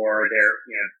Sterling or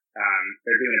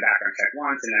they're doing a background check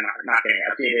once and then not getting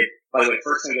it updated. By the way,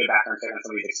 first time you get a background check on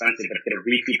somebody is expensive, but to get a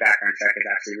repeat background check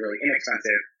is actually really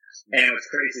inexpensive. And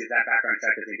what's crazy is that background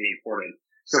check isn't being imported.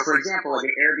 So for example, like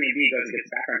if Airbnb goes and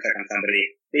gets a background check on somebody,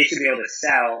 they should be able to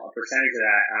sell a percentage of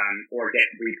that, or get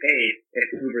repaid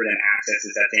if Uber then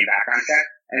accesses that same background check.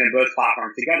 And then both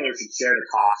platforms together should share the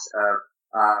cost of,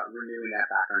 renewing that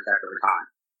background check over time.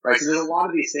 Right, so there's a lot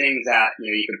of these things that,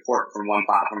 you can port from one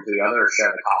platform to the other or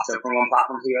share the cost of from one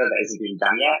platform to the other that isn't being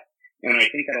done yet. And I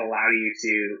think that'll allow you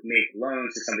to make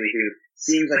loans to somebody who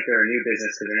seems like they're a new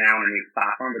business because they're now on a new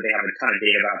platform, but they have a ton of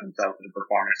data about themselves and the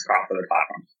performance across other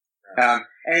platforms.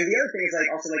 And the other thing is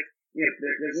like also like, you know,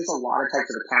 there's just a lot of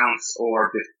types of accounts or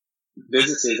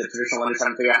businesses that traditional lenders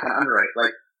haven't figured out how to underwrite.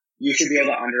 Like, you should be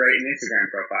able to underwrite an Instagram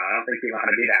profile. I don't think people know how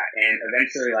to do that. And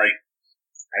eventually, like,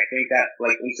 I think that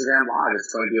like Instagram Live is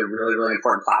going to be a really, really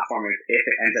important platform. If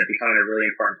it ends up becoming a really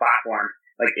important platform,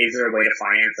 like, is there a way to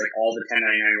finance like all the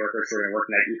 1099 workers who are going to work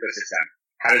in that ecosystem?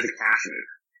 How does the cash move?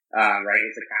 Right?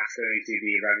 Is the cash going to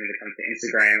be revenue that comes to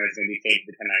Instagram? Is it going to be paid to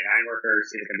the 1099 workers?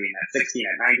 Is it going to be in that 60,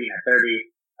 at 90, at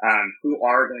 30? Who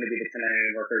are going to be the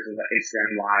 1099 workers of the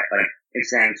Instagram Live, like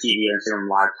Instagram TV or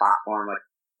Instagram Live platform? Like,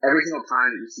 every single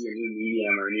time that you see a new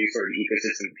medium or a new sort of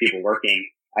ecosystem of people working,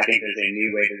 I think there's a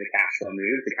new way that the cash flow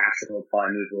moves. The cash flow will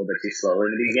probably move a little bit too slowly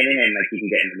in the beginning, and like you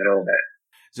can get in the middle of it.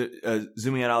 So,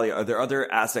 zooming out, Ali, are there other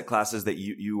asset classes that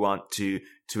you want to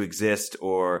exist,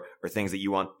 or things that you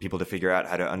want people to figure out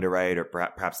how to underwrite, or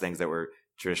perhaps things that were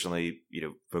traditionally, you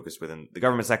know, focused within the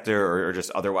government sector, or just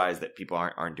otherwise that people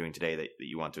aren't doing today that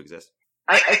you want to exist?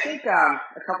 I think a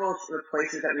couple of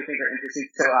places that we think are interesting.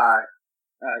 So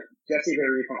Jesse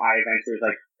Berry from I Ventures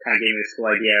like kind of gave me this cool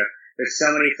idea. There's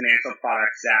so many financial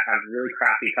products that have really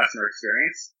crappy customer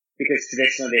experience because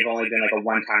traditionally they've only been like a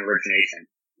one-time origination.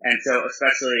 And so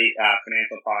especially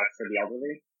financial products for the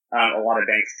elderly, a lot of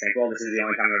banks think, well, this is the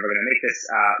only time I'm ever going to make this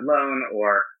loan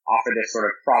or offer this sort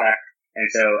of product. And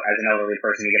so as an elderly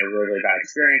person, you get a really, really bad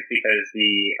experience because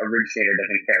the originator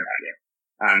doesn't care about you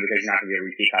because you're not going to be a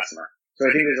repeat customer. So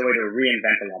I think there's a way to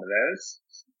reinvent a lot of those.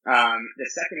 The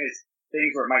second is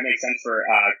things where it might make sense for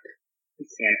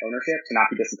and ownership to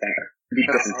not be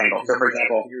disentangled. So for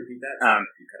example,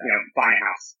 buying a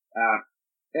house.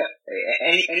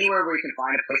 Anywhere where you can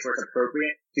find a place where it's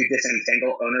appropriate to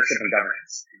disentangle ownership and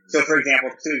governance. So for example,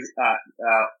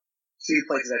 two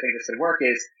places I think this could work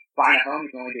is buying a home,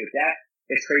 you can only do with debt.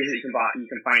 It's crazy that you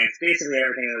can finance basically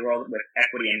everything in the world with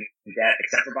equity and debt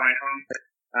except for buying a home.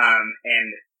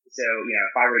 And so, you know,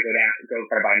 if I were to go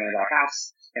try to buy $1 million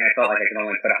house, and I felt like I could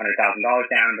only put $100,000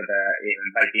 down, but it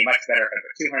might be much better if I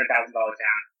put $200,000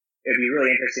 down. It would be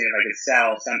really interesting if I could sell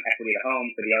some equity to home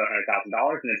for the other $100,000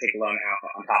 and then take a loan out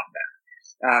on top of that.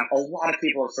 A lot of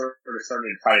people have sort of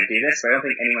started to try to do this, but I don't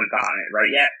think anyone's gotten it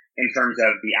right yet in terms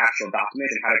of the actual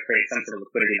documents and how to create some sort of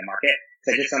liquidity in the market.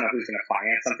 So I just don't know who's going to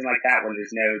finance something like that when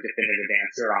there's no definitive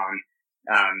answer on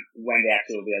when they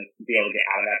actually will be able to get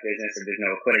out of that business if there's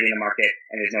no liquidity in the market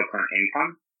and there's no current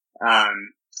income.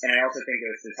 And I also think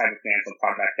there's the type of financial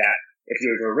product that if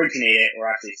you were to originate it or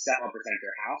actually sell a percent of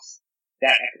your house,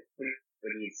 that equity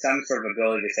would need some sort of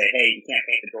ability to say, hey, you can't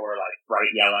paint the door like bright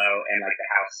yellow and like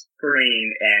the house green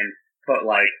and put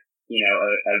like, you know,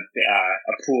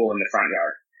 a pool in the front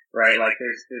yard, right? Like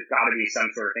there's got to be some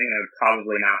sort of thing, and it'd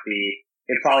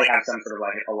probably have some sort of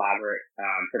like elaborate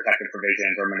protective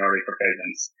provisions or minority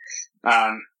provisions.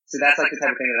 So that's like the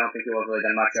type of thing that I don't think people have really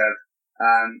done much of.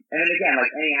 And then again,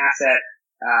 like any asset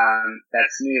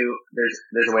that's new,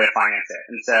 there's a way to finance it.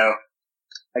 And so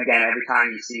again, every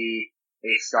time you see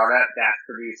a startup that's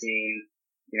producing,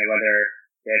 you know, whether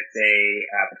it's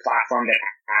a platform that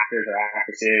actors or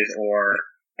actresses or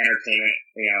entertainment,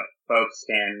 you know, folks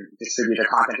can distribute their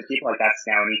content to people, like that's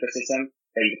now an ecosystem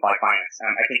that you can apply finance.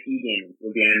 I think e-gaming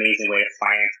would be an amazing way to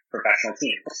finance professional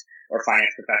teams or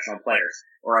finance professional players.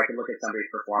 Or I could look at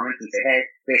somebody's performance and say, hey,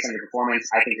 based on your performance,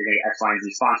 I think you're going to get X, Y, and Z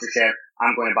sponsorship.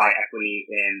 I'm going to buy equity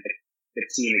in the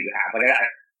team that you have. Like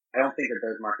I don't think that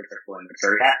those markets are fully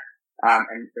mature yet.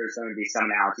 And there's going to be some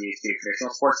analogies to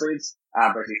traditional sports leagues,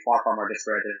 but it'd be far, far more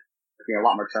disparate. There's going to be a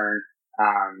lot more churn.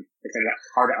 It's going to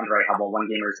be hard to underwrite how well one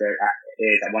gamer is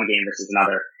at one game versus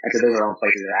another. And so those are all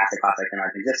places that asset class I can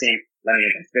imagine existing. Lending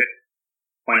against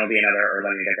Bitcoin will be another, or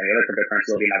lending against any other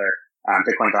cryptocurrency will be another.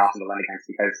 Bitcoin's awesome to lend against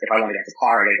because if I lend against a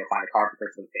car, I gotta go find a car for the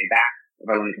person to pay back. If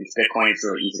I lend against Bitcoin, it's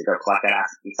really easy to go collect that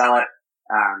asset and sell it.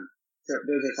 So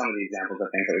those are some of the examples of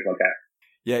things that we've looked at.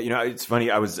 Yeah, you know, it's funny.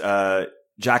 I was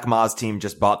Jack Ma's team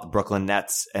just bought the Brooklyn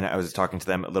Nets, and I was talking to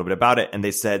them a little bit about it, and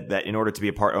they said that in order to be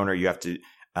a part owner, you have to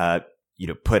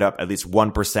put up at least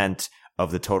 1% of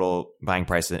the total buying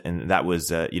price, and that was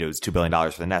it was $2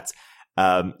 billion for the Nets.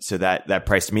 So that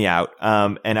priced me out.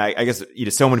 And I guess, you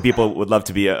know, so many people would love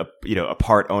to be a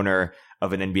part owner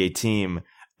of an NBA team.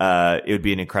 It would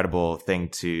be an incredible thing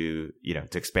to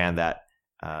expand that,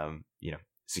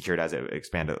 securitize it,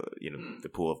 expand, the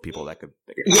pool of people that could.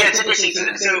 Yeah, it's interesting.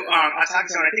 So, I'll talk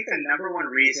to someone. I think the number one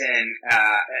reason,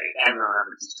 I don't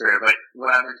remember if it's true, but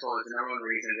what I've been told is the number one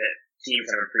reason that teams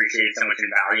have appreciated so much in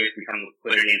value has become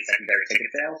liquidity and secondary ticket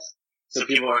sales. So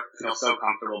people feel so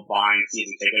comfortable buying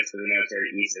season tickets because they know it's very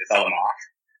easy to sell them off.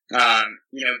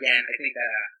 Again, I think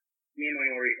that being a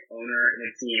minority owner in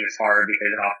a team is hard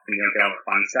because often you don't get all the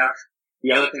fun stuff.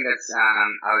 The other thing that's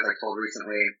I was told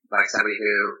recently by somebody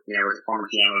who was a former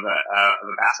GM of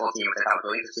a basketball team, which I thought was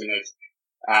really interesting, is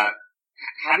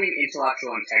having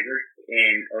intellectual integrity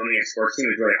in owning a sports team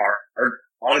is really hard.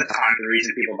 All the time, the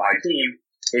reason people buy a team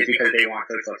is because they want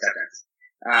social acceptance.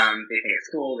 They think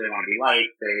it's cool, they want to be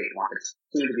liked, they want the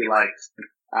team to be liked.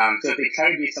 So if they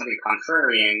try to do something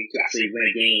contrarian to actually win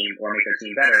a game or make their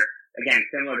team better, again,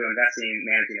 similar to investing,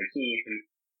 managing a team,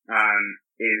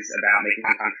 is about making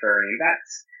contrarian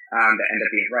bets, that end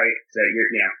up being right so that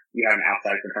you have an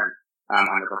outsized return,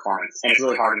 on your performance. And it's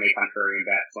really hard to make contrarian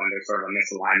bets when there's sort of a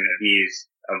misalignment of views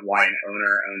of why an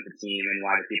owner owns the team and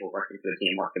why the people working for the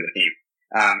team work for the team.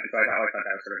 And so I always thought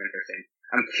that was sort of interesting.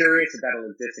 I'm curious if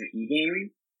that'll exist in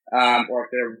e-gaming, or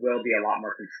if there will be a lot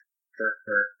more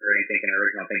contrarian thinking and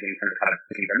original thinking in terms of how the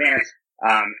teams are managed.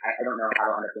 I don't know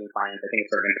how it'll end up being financed. I think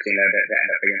it's sort of interesting to end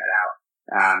up figuring that out.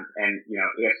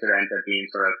 If there ends up being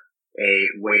sort of a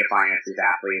way to finance these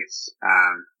athletes,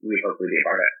 we'd hopefully be a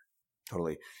part of it.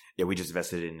 Totally. Yeah, we just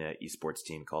invested in an esports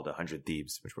team called 100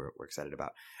 Thieves, which we're excited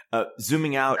about.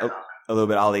 Zooming out a little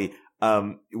bit, Ali,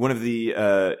 one of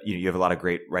the, you have a lot of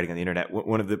great writing on the internet.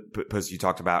 One of the posts you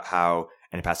talked about how,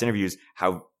 and in past interviews,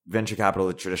 how venture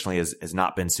capital traditionally has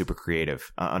not been super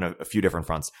creative on a few different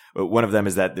fronts. One of them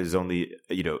is that there's only,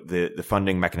 the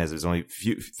funding mechanism, there's only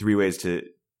three ways that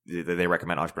they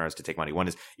recommend entrepreneurs to take money. One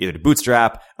is either to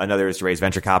bootstrap, another is to raise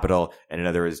venture capital, and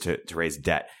another is to raise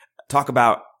debt. Talk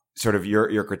about sort of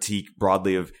your critique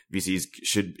broadly of VCs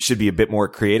should be a bit more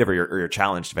creative, or your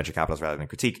challenge to venture capitalists rather than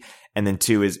critique. And then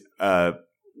two is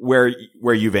where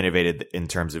you've innovated in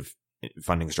terms of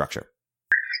funding structure.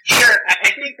 Sure.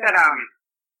 I think that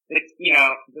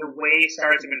the way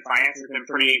startups have been financed has been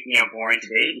pretty boring to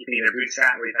date. You can either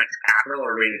bootstrap, raise venture capital,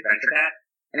 or raise venture debt.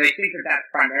 And I think that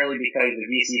that's primarily because the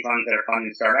VC funds that are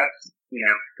funding startups,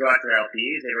 go out to their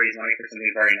LPs, they raise money for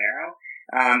something very narrow,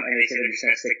 and they say they're just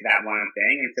going to stick to that one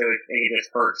thing, and so it just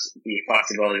hurts the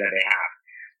flexibility that they have.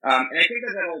 And I think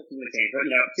that that'll ultimately change. But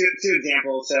two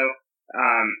examples. So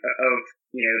of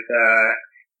the,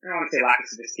 I don't want to say lack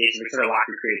of sophistication, but sort of lack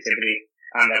of creativity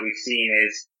that we've seen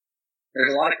is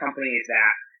there's a lot of companies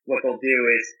that what they'll do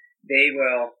is they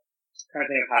will, trying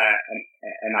to think of how to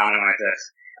anonymize this.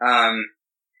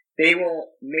 They will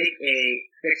make a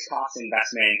fixed cost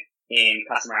investment in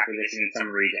customer acquisition in some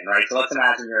region, right? So let's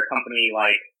imagine you're a company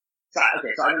so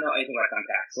I don't know anything about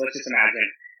Thumbtack. So let's just imagine,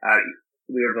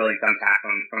 we were building Thumbtack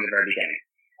from the very beginning.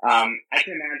 I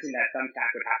can imagine that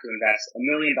Thumbtack would have to invest $1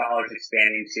 million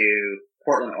expanding to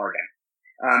Portland, Oregon.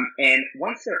 And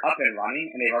once they're up and running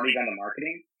and they've already done the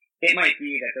marketing, it might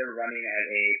be that they're running at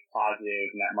a positive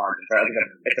net margin. Right?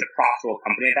 It's a profitable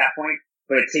company at that point.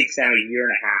 But it takes them a year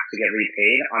and a half to get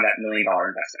repaid on that $1 million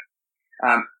investment.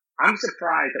 I'm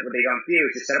surprised that what they don't do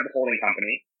is just set up a holding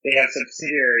company. They have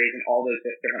subsidiaries in all those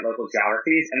different local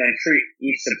geographies, and then treat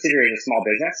each subsidiary as a small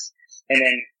business, and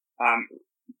then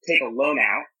take a loan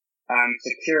out,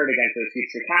 secure it against those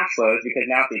future cash flows, because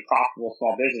now it's a profitable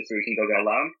small business where you can go get a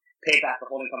loan, pay back the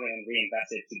holding company, and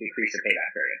reinvest it to decrease your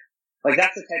payback period.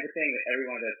 That's the type of thing that every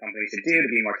one of those companies should do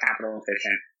to be more capital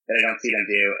efficient, that I don't see them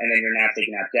do. And then you're now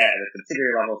taking out debt at a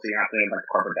subsidiary level, so you're not putting a bunch of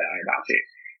corporate debt on your balance sheet.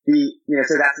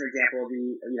 So that's an example.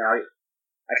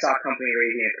 I saw a company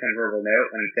raising a convertible note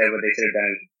and said what they should have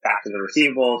done is back to the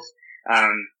receivables.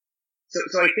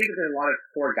 So I think that there's a lot of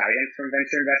poor guidance from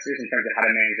venture investors in terms of how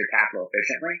to manage their capital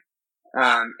efficiently.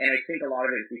 And I think a lot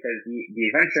of it is because the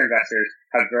venture investors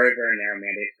have very, very narrow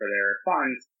mandates for their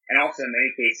funds. And also in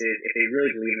many cases, if they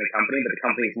really believe in the company, but the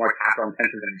company is more capital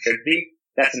intensive than it should be,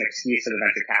 that's an excuse for the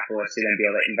venture capitalists to then be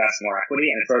able to invest more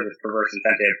equity, and it's sort of this perverse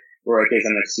incentive where it gives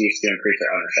them an excuse to increase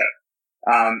their ownership.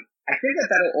 I think that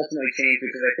that'll ultimately change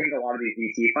because I think a lot of these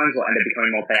VC funds will end up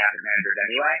becoming multi-asset managers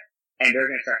anyway, and they're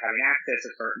going to start having access to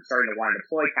starting to want to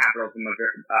deploy capital from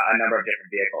a number of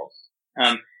different vehicles.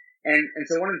 And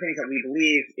so one of the things that we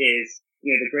believe is,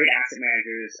 the great asset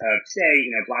managers of today,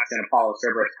 Blackstone, Apollo,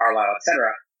 Cerberus, Carlyle, et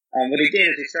cetera, what they did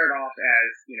is they started off as,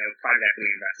 private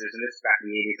equity investors, and this is back in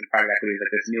the 80s, and private equity was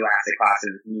this new asset class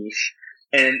in this niche.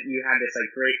 And you had this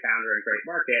great founder and great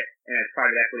market, and as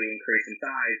private equity increased in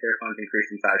size, their funds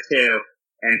increased in size too.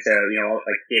 And so,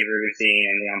 David Rubenstein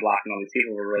and Leon Block and all these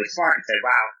people were really smart and said,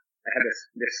 wow, I have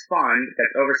this fund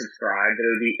that's oversubscribed, that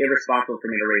it would be irresponsible for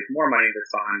me to raise more money in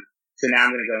this fund. So now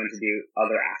I'm going to go into do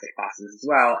other asset classes as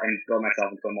well and build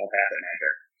myself into a multi-asset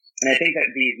manager. And I think that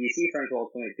these VC firms will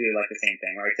ultimately do the same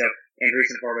thing, right? So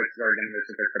Andreessen Horowitz started into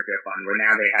their crypto fund, where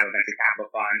now they have a venture capital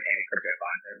fund and a crypto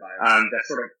fund. That's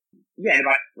sort of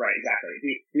Right, exactly.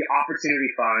 The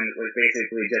opportunity fund was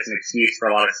basically just an excuse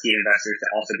for a lot of seed investors to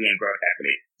also be in growth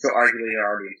equity. So arguably they're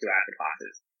already in two asset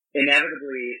classes.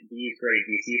 Inevitably, these great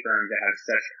VC firms that have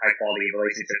such high quality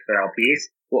relationships with their LPs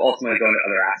will ultimately go into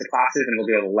other asset classes and will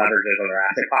be able to leverage those other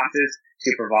asset classes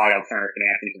to provide alternative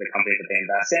financing to the companies that they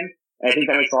invest in. And I think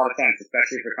that makes a lot of sense,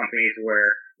 especially for companies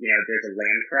where, there's a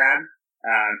land grab,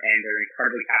 and they're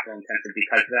incredibly capital intensive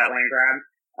because of that land grab,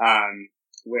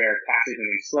 where cash is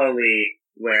moving slowly,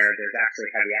 where there's actually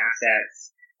heavy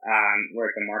assets, where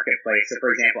it's a marketplace. So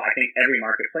for example, I think every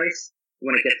marketplace,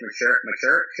 when it gets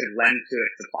mature, should lend to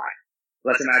its supply.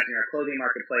 Let's imagine you're a clothing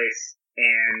marketplace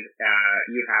and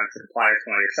you have suppliers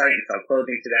come on your site and sell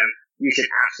clothing to them. You should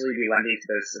absolutely be lending to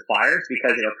those suppliers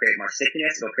because it'll create more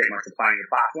stickiness, it'll create more supply on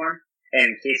your platform. And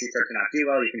in case you start to not do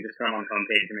well, you can just put them on the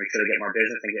homepage to make sure they get more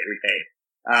business and get repaid.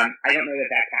 I don't know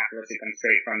that capital should come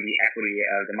straight from the equity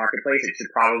of the marketplace. It should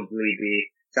probably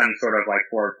be some sort of like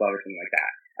forward flow or something like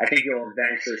that. I think you'll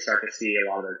eventually start to see a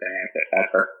lot of those dynamics that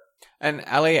occur. And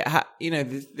Ali,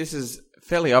 this is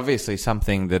fairly obviously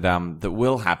something that that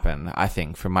will happen, I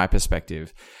think, from my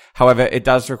perspective. However, it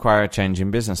does require a change in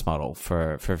business model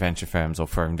for venture firms or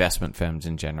for investment firms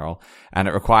in general. And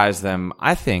it requires them,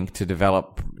 I think, to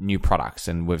develop new products.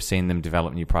 And we've seen them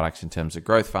develop new products in terms of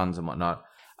growth funds and whatnot.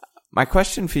 My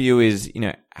question for you is,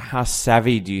 how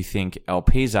savvy do you think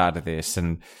LPs are to this?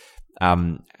 And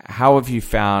how have you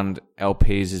found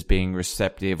LPs as being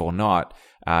receptive or not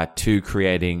to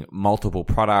creating multiple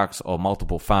products or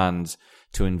multiple funds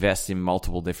to invest in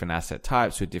multiple different asset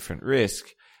types with different risk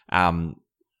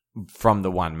from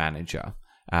the one manager?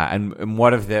 And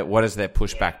what has their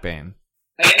pushback been?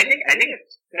 I think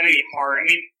it's going to be hard. I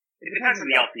mean, it depends on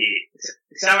the LP.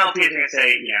 Some LPs are going to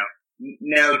say,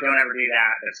 no, don't ever do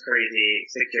that. That's crazy.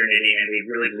 Stick to your knitting, and they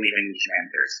really believe in niche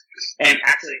managers. And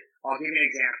actually, I'll give you an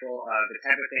example of the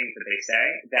type of things that they say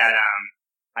that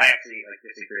I actually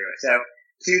disagree with. So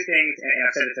two things, and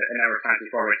I've said this a number of times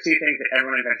before, but two things that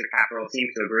everyone in venture capital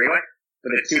seems to agree with,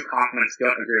 but the two complements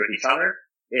don't agree with each other,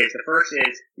 is the first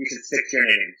is you should stick to your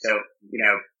knitting. So,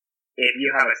 if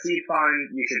you have a seed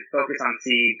fund, you should focus on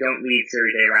seed, don't lead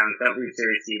Series A rounds, don't lead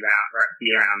Series B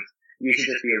rounds. You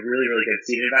should just be a really, really good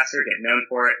seed investor, get known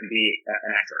for it, and be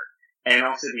an expert. And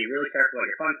also be really careful about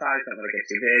your fund size, don't let it get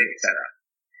too big, etc.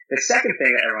 The second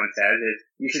thing that everyone says is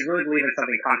you should really believe in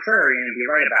something contrarian and be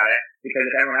right about it, because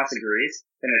if everyone else agrees,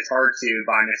 then it's hard to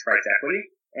buy mispriced equity.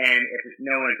 And if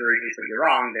no one agrees but you're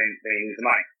wrong, then they lose the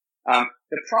money.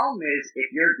 The problem is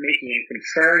if you're making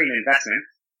contrarian investments,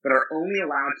 but are only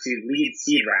allowed to lead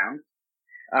seed rounds,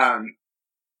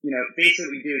 basically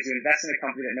what you do is you invest in a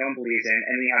company that no one believes in,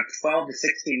 and you have 12 to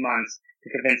 16 months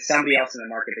to convince somebody else in the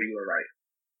market that you were right.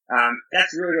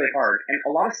 That's really, really hard. And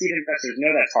a lot of seed investors know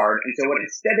that's hard. And so what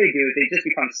instead they do is they just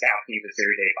become scout teams of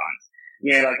Series A funds.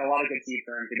 Like a lot of good seed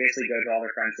firms, they basically go to all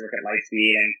their friends who work at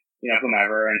Lightspeed and,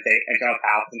 whomever, and say, and General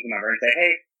Powell and whomever, and say,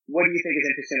 hey, what do you think is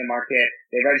interesting in the market?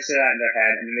 They register that in their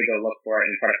head, and then they go look for it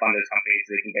and try to fund those companies so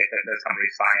they can get those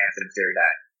companies financed in Series A.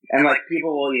 And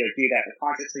people will either do that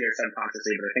consciously or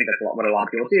subconsciously, but I think that's what a lot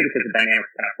of people do because the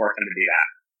dynamics kind of force them to do that.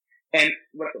 And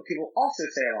what people also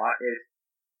say a lot is,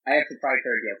 I have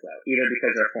proprietary deal flow, either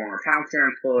because they're a former Palantir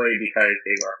employee, because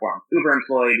they were a former Uber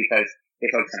employee, because they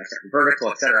focus on a certain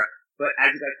vertical, etc. But as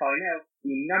you guys probably know,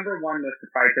 the number one most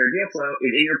proprietary deal flow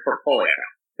is in your portfolio.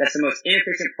 That's the most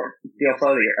inefficient deal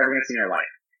flow that you're ever going to see in your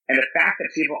life. And the fact that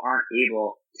people aren't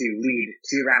able to lead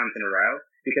 2 rounds in a row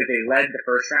because they led the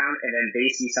first round and then they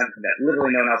see something that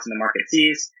literally no one else in the market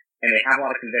sees, and they have a lot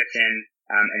of conviction,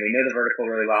 and they know the vertical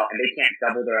really well, and they can't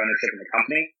double their ownership in the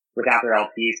company without their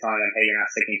LPs telling them, hey, you're not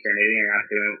sticking to your knitting, you're not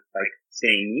doing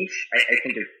staying niche. I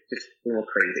think it's just a little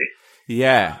crazy.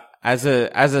 Yeah. As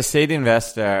a seed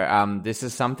investor, this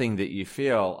is something that you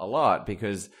feel a lot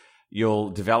because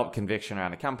you'll develop conviction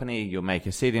around a company, you'll make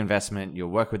a seed investment, you'll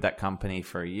work with that company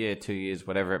for a year, 2 years,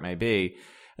 whatever it may be.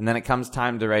 And then it comes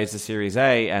time to raise the Series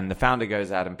A and the founder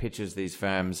goes out and pitches these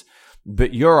firms.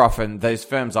 But those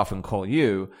firms often call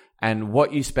you. And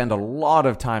what you spend a lot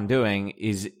of time doing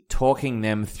is talking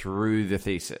them through the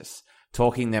thesis,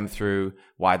 talking them through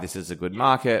why this is a good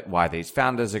market, why these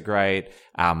founders are great,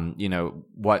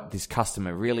 what this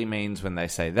customer really means when they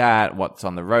say that, what's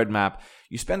on the roadmap.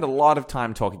 You spend a lot of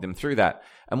time talking them through that.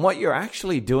 And what you're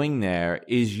actually doing there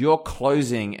is you're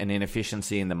closing an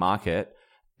inefficiency in the market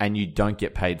and you don't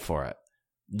get paid for it.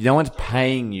 No one's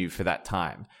paying you for that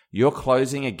time. You're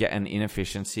closing an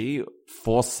inefficiency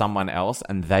for someone else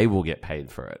and they will get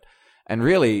paid for it. And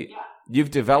really,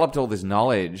 you've developed all this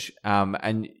knowledge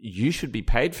and you should be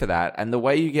paid for that. And the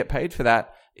way you get paid for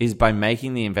that is by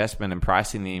making the investment and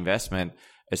pricing the investment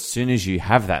as soon as you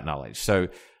have that knowledge. So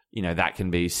that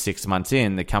can be 6 months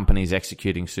in, the company's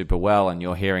executing super well and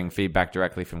you're hearing feedback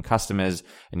directly from customers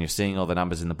and you're seeing all the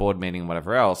numbers in the board meeting,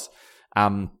 whatever else.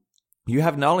 You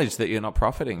have knowledge that you're not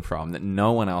profiting from, that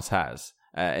no one else has.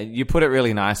 You put it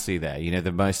really nicely there.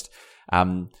 The most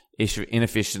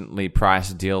inefficiently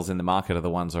priced deals in the market are the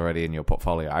ones already in your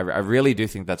portfolio. I really do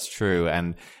think that's true.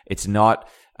 And it's not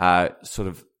sort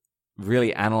of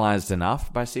really analyzed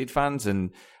enough by seed funds.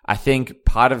 And I think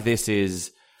part of this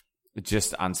is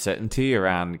just uncertainty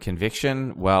around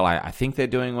conviction. Well, I think they're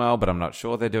doing well, but I'm not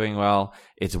sure they're doing well.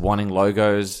 It's wanting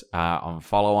logos for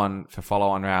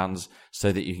follow-on rounds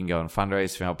so that you can go and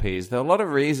fundraise for LPs. There are a lot of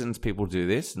reasons people do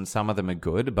this, and some of them are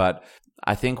good, but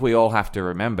I think we all have to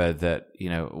remember that,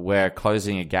 we're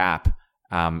closing a gap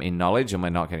in knowledge and we're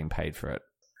not getting paid for it.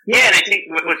 Yeah, and I think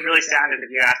what's really sad is if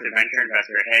you ask a venture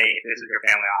investor, hey, if this is your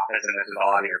family office and this is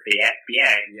all of your PA,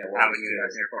 how would you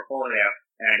invest in your portfolio?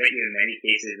 And I bet you in many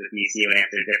cases the VC would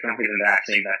answer differently than they're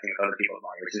actually investing with other people's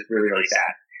money, which is really, really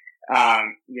sad.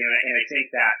 And I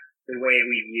think that the way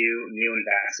we view new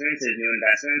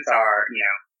investments are,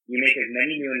 you make as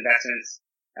many new investments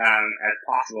as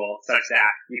possible such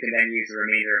that you can then use the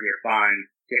remainder of your fund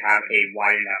to have a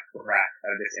wide enough breadth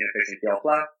of this inefficient deal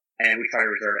flow. And we try to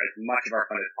reserve as much of our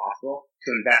fund as possible to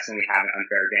invest when we have an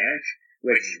unfair advantage,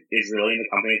 which is really in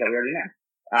the companies that we already know.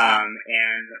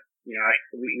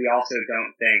 We also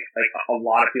don't think, like a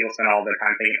lot of people spend all their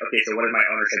time thinking, okay, so what is my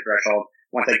ownership threshold?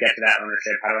 Once I get to that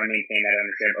ownership, how do I maintain that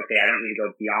ownership? Okay, I don't need to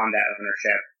go beyond that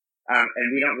ownership. And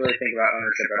we don't really think about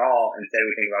ownership at all. Instead,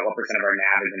 we think about what percent of our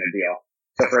NAV is in a deal.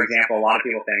 So for example, a lot of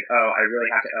people think, oh, I really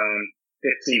have to own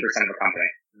 15% of a company.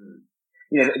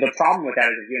 The problem with that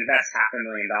is if you invest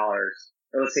 $500,000,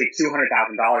 or let's say $200,000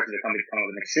 in a company, to come up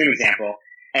with an extreme example,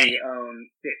 and you own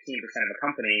 15% of a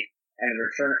company, and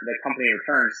the company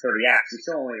returns 30x, you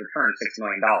still only return $6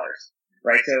 million,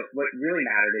 right? So what really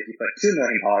mattered is you put $2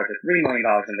 million or $3 million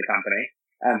in the company.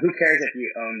 Who cares if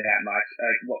you own that much?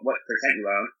 What percent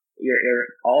you own?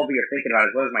 All you're thinking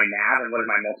about is what is my NAV and what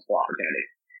is my multiple opportunity.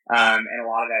 And a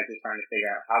lot of that is just trying to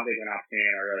figure out how big of an opportunity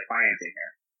am I really financing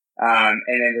here.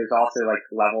 And then there's also like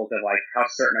levels of like how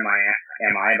certain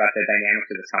am I about the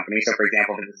dynamics of this company. So for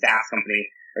example, if it's a SaaS company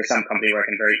or some company where I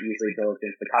can very easily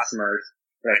diligence the customers,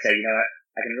 where I say, you know what,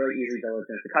 I can really easily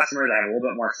diligence the customers. I have a little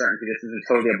bit more certainty. This isn't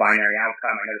totally a binary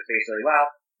outcome. I know the space really well,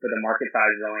 but the market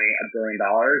size is only $1 billion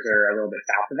or a little bit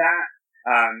south of that.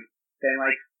 Then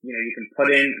you can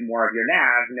put in more of your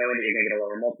NAV knowing that you're going to get a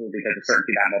lower multiple because the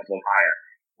certainty that multiple is higher.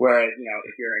 Whereas,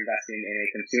 if you're investing in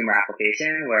a consumer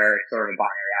application where it's sort of a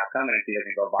binary outcome and if it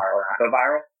doesn't go viral or not go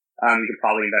viral, you could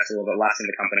probably invest a little bit less in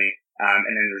the company,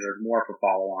 and then reserve more for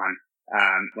follow-on,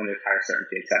 when there's higher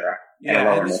certainty, et cetera.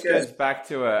 Yeah, and this goes back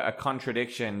to a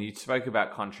contradiction. You spoke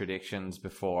about contradictions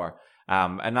before.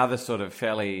 Another sort of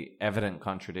fairly evident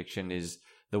contradiction is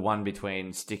the one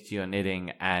between stick to your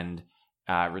knitting and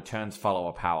returns follow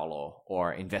a power law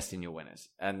or invest in your winners.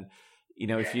 And,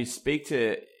 if you speak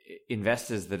to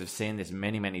investors that have seen this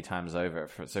many, many times over.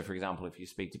 So, for example, if you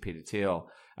speak to Peter Thiel,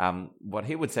 what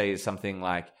he would say is something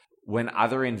like, when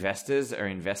other investors are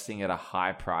investing at a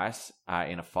high price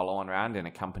in a follow-on round in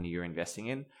a company you're investing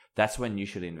in, that's when you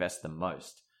should invest the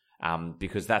most,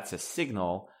 because that's a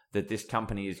signal that this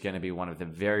company is going to be one of the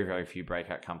very, very few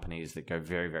breakout companies that go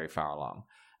very, very far along.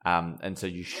 And so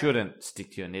you shouldn't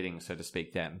stick to your knitting, so to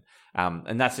speak, then.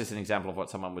 And that's just an example of what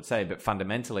someone would say. But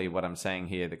fundamentally, what I'm saying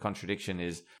here, the contradiction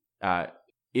is,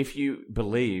 if you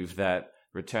believe that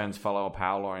returns follow a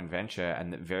power law in venture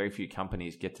and that very few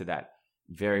companies get to that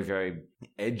very, very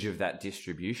edge of that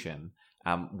distribution,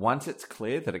 once it's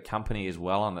clear that a company is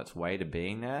well on its way to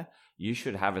being there, you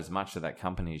should have as much of that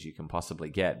company as you can possibly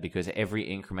get, because every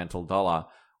incremental dollar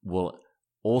will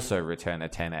also return a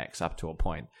 10x up to a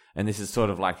point. And this is sort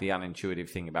of like the unintuitive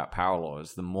thing about power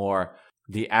laws. The more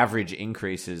the average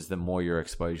increases, the more your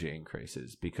exposure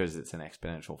increases, because it's an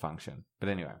exponential function. But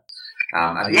anyway,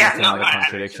 I think that's another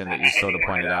contradiction that you sort of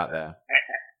pointed out there.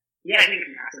 I think it's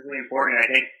massively important. I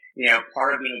think,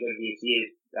 part of being a good VC is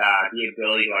the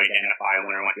ability to identify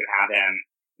when or once you have them,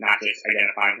 not just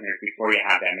identifying them before you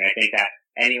have them. And I think that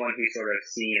anyone who's sort of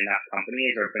seen enough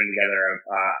companies or putting together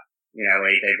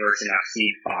a diverse enough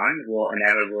seed fund will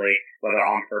inevitably, whether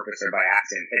on purpose or by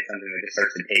accident, hit something that just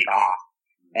starts to take off.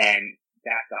 And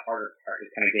that's the harder part,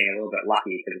 is kind of getting a little bit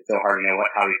lucky, because it's so hard to know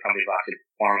how these companies will actually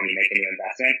perform when you make a new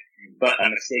investment. But a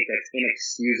mistake that's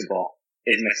inexcusable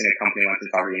is missing a company once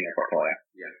it's already in your portfolio.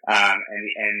 Yeah.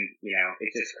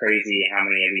 It's just crazy how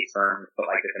many of these firms put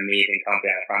like this amazing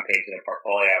company on the front page of their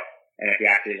portfolio. And if you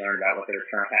actually learn about what the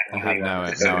return on that company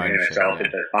was, it's so relative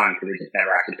to their fund, because they just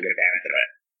never actually took advantage of it.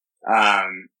 I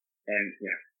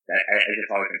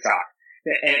just always been shocked.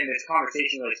 and this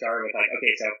conversation really started with like,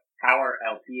 okay, so how are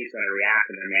LPs going to react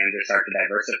when their managers start to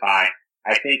diversify?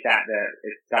 I think that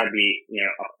it's got to be,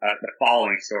 the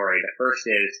following story. The first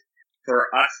is for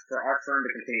our firm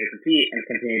to continue to compete and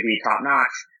continue to be top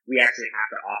notch, we actually have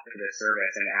to offer this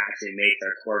service and actually make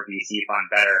their core VC fund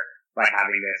better by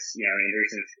having this, in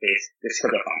Andreessen's case, this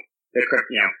crypto fund.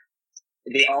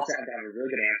 They also have to have a really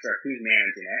good answer of who's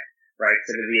managing it, right?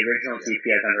 So that the original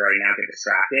CPS under right now get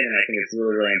distracted. And I think it's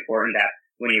really, really important that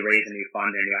when you raise a new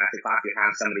fund or a new asset class, you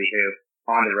have somebody who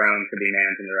on their own could be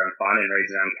managing their own fund and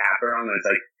raising their own capital. And it's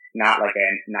like not like a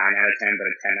 9 out of 10, but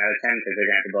a 10 out of 10 because they're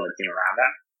going to have to build a team around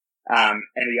them.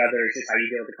 And the other is just how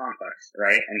you deal with the conflicts,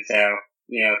 right? And so,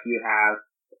 if you have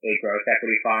a growth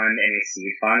equity fund and a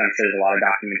seed fund, I'm sure there's a lot of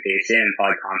documentation and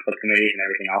probably conflict committees and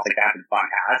everything else like that the fund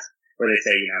has, where they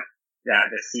say, that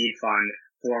the seed fund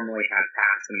formally has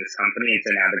passed in this company, and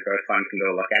so now the growth fund can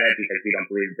go look at it because we don't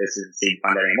believe this is a seed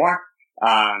fund anymore.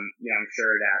 I'm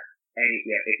sure that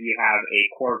if you have a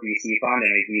core VC fund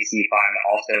and a VC fund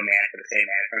also managed by the same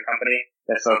management company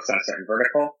that's focused on a certain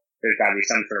vertical, there's got to be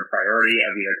some sort of priority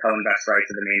of either co-invest rights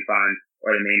of the main fund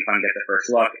or the main fund gets the first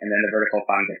look and then the vertical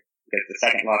fund gets the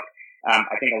second look.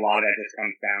 I think a lot of that just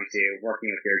comes down to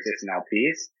working with your existing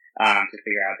LPs, to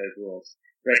figure out those rules.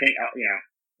 But I think,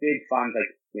 big funds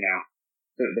like,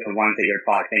 the ones that you're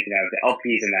probably thinking of, the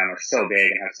LPs in them are so big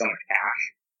and have so much cash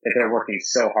that they're working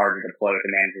so hard to deploy with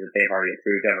the managers that they've already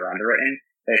approved of or underwritten.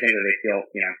 That I think that they feel,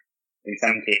 in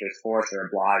some cases forced or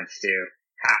obliged to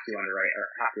have to underwrite or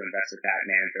have to invest with that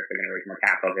manager if they're going to raise more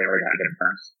capital. They've already got good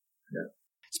firms. Yeah.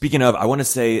 Speaking of, I want to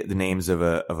say the names of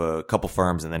a couple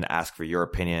firms and then ask for your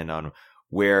opinion on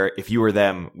where, if you were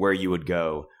them, where you would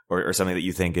go, or something that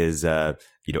you think is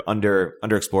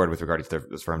underexplored with regard to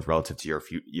those firms relative to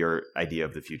your idea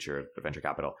of the future of venture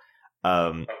capital.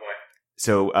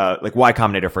 So like Y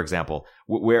Combinator, for example,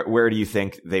 where do you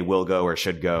think they will go or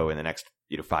should go in the next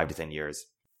 5 to 10 years?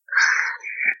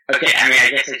 Okay,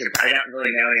 I guess I don't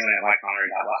really know anyone at Y Combinator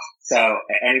that well, so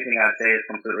anything I'd say is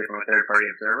completely from a third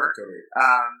party observer.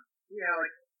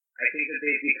 I think that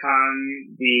they've become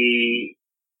the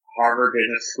Harvard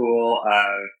Business School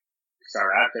of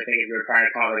startups. I think if you were trying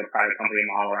to call it like a private company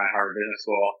model around Harvard Business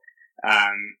School,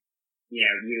 you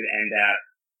would end up,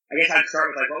 I guess I'd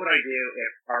start with like, what would I do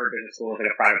if Harvard Business School was like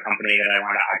a private company that I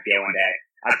wanted to IPO one day?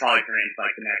 I'd probably turn it into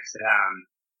like the next,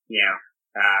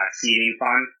 seeding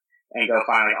fund and go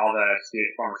find like all the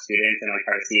former students and like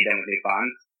try to seed them with new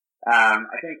funds.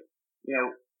 I think,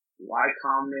 Y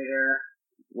Combinator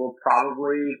will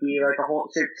probably be like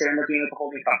should end up being like a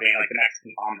holding company, like the next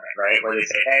conglomerate, right? Where they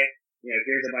say, hey,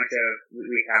 here's a bunch of,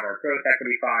 we have our growth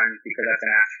equity fund because that's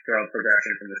a natural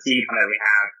progression from the seed fund that we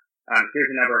have.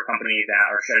 Here's a number of companies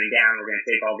that are shutting down. We're going to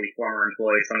take all these former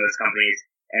employees from those companies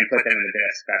and put them in the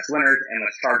best winners, and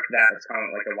let's charge for that. Let's call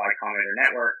it like the Y Combinator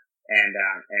network, and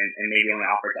maybe only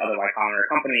offer it to other Y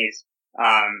Combinator companies.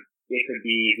 It could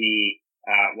be the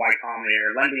Y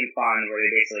Combinator lending fund, where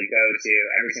they basically go to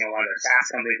every single one of their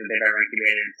SaaS companies that they've ever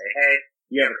incubated and say, hey,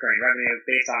 you have recurring revenue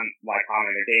based on Y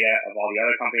Combinator data of all the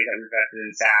other companies that we've invested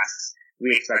in SaaS.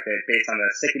 We expect that based on the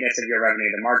stickiness of your revenue,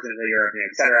 the margins of your revenue,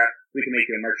 et cetera, we can make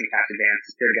you a merchant cash advance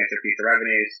secured against your future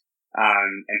revenues,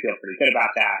 and feel pretty good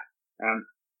about that.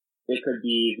 It could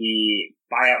be the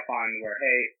buyout fund where,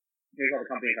 hey, here's all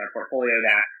the companies in our portfolio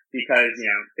that because,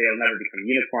 they'll never become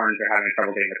unicorns, they're having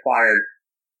trouble getting acquired.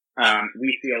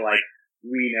 We feel like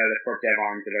we know the corp dev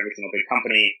arms of every single big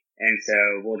company, and so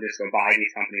we'll just go buy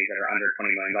these companies that are under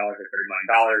 $20 million or $30 million,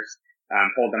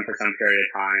 hold them for some period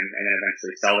of time, and then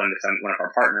eventually sell them to one of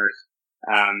our partners.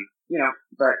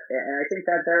 But I think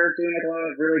that they're doing a lot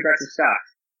of really aggressive stuff.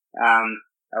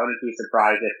 I wouldn't be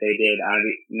surprised if they did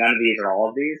none of these or all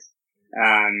of these.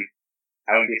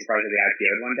 I wouldn't be surprised if they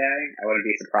IPO'd one day. I wouldn't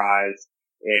be surprised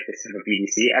if it's a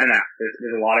BDC. I don't know.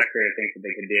 There's a lot of creative things that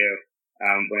they could do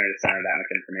when they're the center of that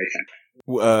much information.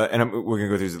 We're going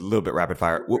to go through this a little bit rapid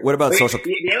fire. What about social?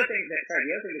 The other thing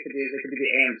they could do is they could be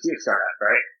the AMQ startup,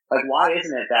 right? Like, why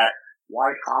isn't it that Y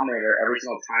Combinator every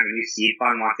single time a new seed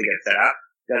fund wants to get set up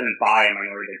doesn't buy a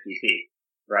minority of GP,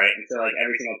 right? And so like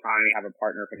every single time we have a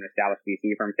partner from an established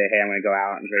VC firm say, hey, I'm going to go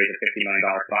out and raise a $50 million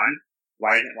fund.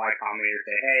 Why doesn't Y Combinator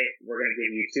say, hey, we're going to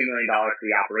give you $2 million for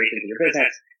the operations of your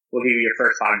business. We'll give you your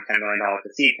first $5 to $10 million to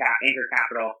seed anchor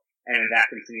capital. And that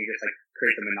continues just like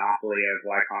create the monopoly of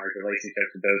Y Combinator's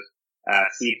relationships with those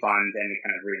seed funds, and it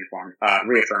kind of reaffirms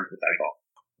the cycle.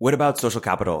 What about social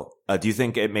capital? Do you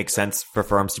think it makes sense for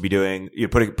firms to be doing,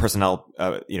 putting personnel,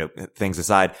 things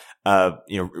aside,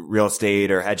 real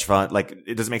estate or hedge fund? Like,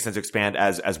 it doesn't make sense to expand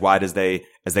as wide as they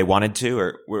wanted to,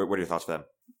 or what are your thoughts for them?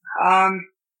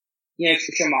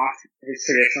 Chamath has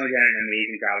traditionally done an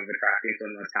amazing job of attracting some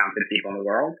of the most talented people in the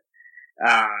world.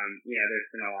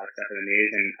 There's been a lot of stuff in the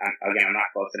news, and again, I'm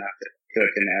not close enough to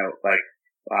it to know,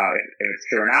 if it's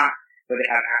true or not, but they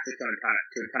have access to a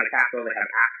ton of capital, they have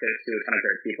access to a ton of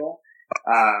great people.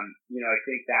 I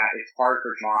think that it's hard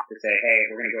for Chamath to say, hey,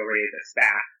 we're going to go raise a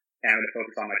SPAC, and I'm going to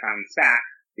focus on my time on the SPAC,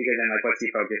 because then, what's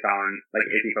he focused on?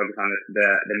 Is he focused on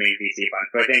the main VC fund?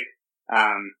 So I think,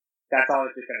 that's all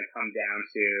it's just going to come down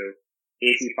to,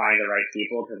 is he finding the right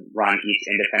people to run each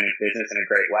independent business in a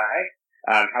great way?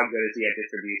 How good is he at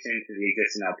distribution to the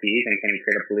existing LPs, and can he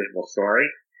create a believable story?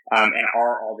 And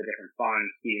are all the different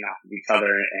funds feeding off of each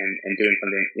other and doing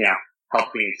something,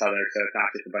 helping each other, so it's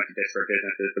not just a bunch of disparate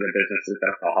businesses, but the businesses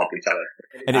that all help each other.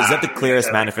 And is that the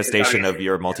clearest manifestation of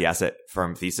your multi-asset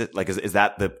firm thesis? Is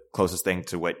that the closest thing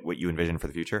to what you envision for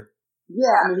the future?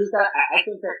 Yeah, I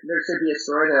think that there should be a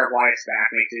story there of why a SPAC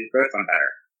makes his growth fund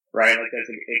better, right? Does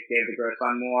it give the growth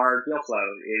fund more deal flow?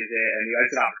 Is it a new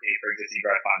exit opportunity for existing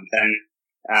growth funds? And,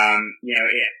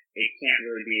 it can't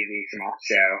really be the Chamath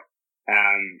show.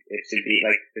 It should be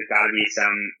there's got to be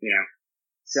some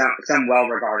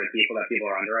well-regarded people that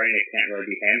people are underwriting. It can't really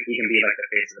be him. He can be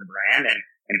the face of the brand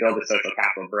and build a social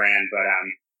capital brand, but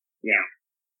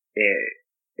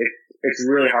it's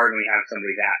really hard when you have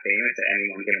somebody that famous at any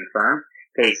one given firm,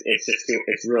 because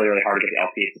it's really, really hard to get the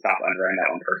LPs to stop underwriting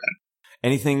that one person.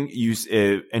 Anything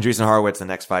Andreessen Horowitz in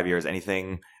the next 5 years?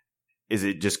 Anything? Is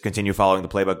it just continue following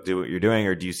the playbook, do what you're doing,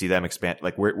 or do you see them expand?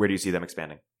 Where do you see them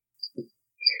expanding?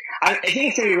 I think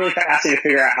it's going to be really fascinating to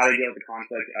figure out how they deal with the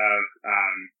conflict of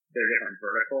their different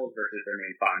verticals versus their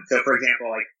main fund. So, for example,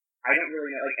 I don't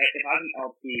really know, if I was an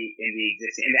LP in the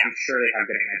existing, and I'm sure they have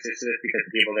good answers to this because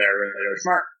the people there are really, really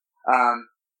smart.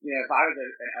 If I was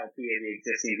an LP in the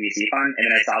existing VC fund and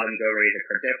then I saw them go raise a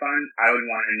crypto fund, I would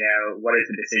want to know what is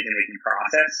the decision-making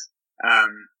process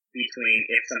between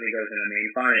if something goes in the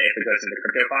main fund and if it goes in the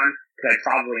crypto fund, because I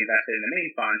probably invested in the main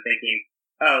fund thinking,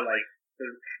 the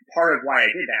part of why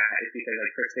I did that is because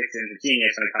Chris Dixon's a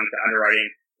genius when it comes to underwriting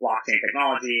blockchain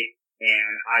technology,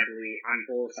 and I believe I'm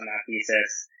bullish on that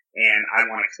thesis, and I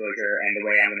want exposure, and the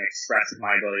way I'm going to express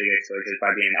my ability to get exposure is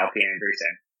by being an LP in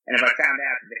Andreessen. And if I found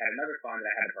out that they had another fund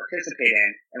that I had to participate in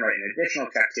and write an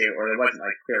additional check to, or there wasn't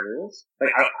clear rules,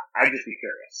 I'd just be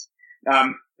curious.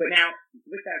 But now,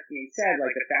 with that being said,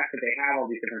 the fact that they have all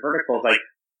these different verticals,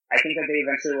 I think that they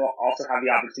eventually will also have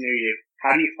the opportunity to,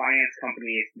 how do you finance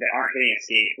companies that aren't hitting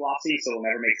escape velocity, so it will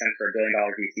never make sense for a $1 billion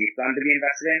VC fund to be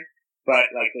invested in, but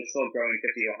they're still growing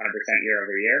 50 to 100% year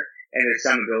over year, and there's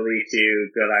some ability to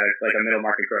build out a middle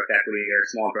market growth equity or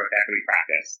small growth equity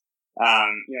practice.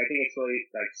 I think it's really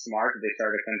smart that they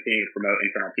started to continue to promote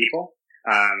internal people.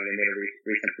 They made a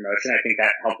recent promotion. I think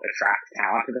that helped attract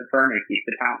talent to the firm and keep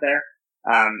the talent there.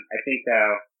 I think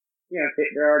though,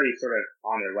 they're already sort of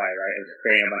on their way, right? Of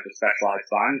creating a bunch of specialized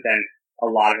funds, and a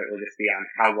lot of it will just be on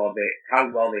how well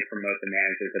they promote the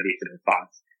managers of each of the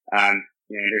funds.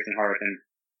 Andreessen Horowitz and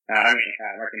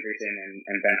Mark Andreessen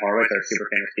and Ben Horowitz are super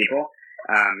famous people,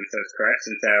 and so is Chris.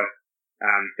 And so,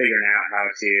 figuring out how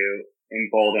to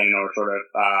embolden or sort of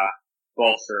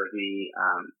bolster the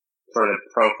sort of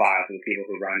profiles of the people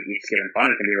who run each given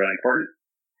fund is going to be really important.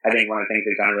 I think one of the things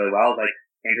they've done really well is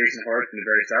Andreessen Horowitz from the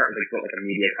very start was built a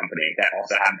media company that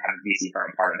also happened to have a VC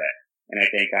firm part of it. And I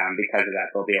think because of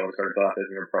that, they'll be able to sort of build out those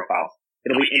different profiles.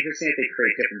 It'll be interesting if they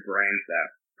create different brands though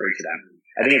for each of them.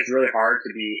 I think it's really hard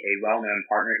to be a well-known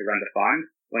partner who runs a fund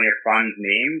when your fund's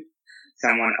named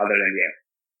someone other than you.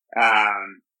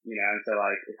 And so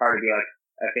it's hard to be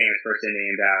a famous person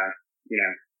named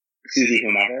Susie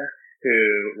whomever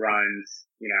who runs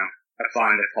a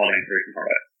fund that's called Andreessen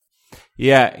Horowitz.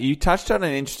 Yeah, you touched on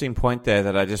an interesting point there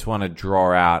that I just want to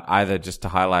draw out, either just to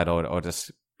highlight or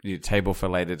just table for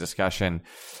later discussion,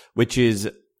 which is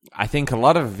I think a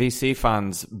lot of VC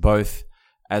funds, both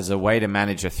as a way to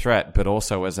manage a threat, but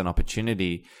also as an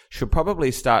opportunity, should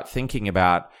probably start thinking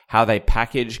about how they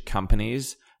package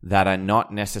companies that are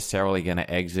not necessarily going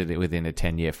to exit within a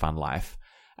 10-year fund life.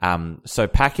 So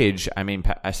package,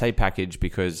 I say package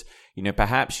because,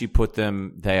 perhaps you put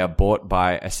them, they are bought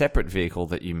by a separate vehicle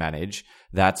that you manage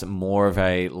that's more of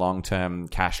a long-term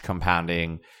cash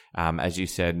compounding, as you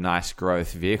said, nice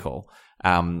growth vehicle,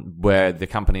 where the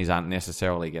companies aren't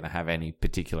necessarily going to have any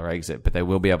particular exit, but they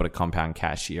will be able to compound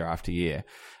cash year after year.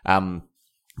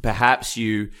 Perhaps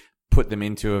you put them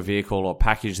into a vehicle or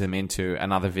package them into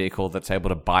another vehicle that's able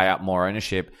to buy up more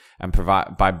ownership and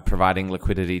providing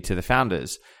liquidity to the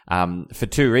founders, for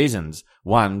two reasons.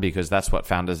 One, because that's what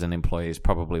founders and employees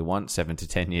probably want 7 to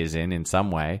 10 years in some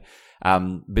way.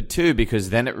 But two, because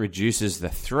then it reduces the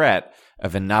threat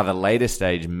of another later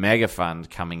stage mega fund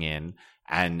coming in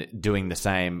and doing the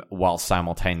same while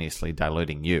simultaneously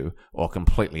diluting you or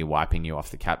completely wiping you off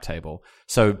the cap table.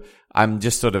 So I'm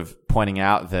just sort of pointing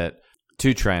out that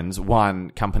two trends.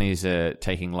 One, companies are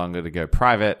taking longer to go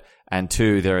private, and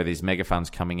two, there are these mega funds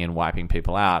coming in, wiping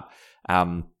people out.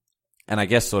 And I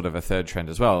guess sort of a third trend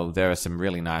as well, there are some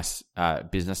really nice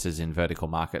businesses in vertical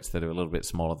markets that are a little bit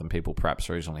smaller than people perhaps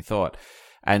originally thought.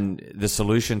 And the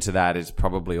solution to that is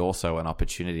probably also an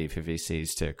opportunity for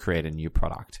VCs to create a new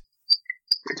product.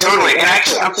 Totally. And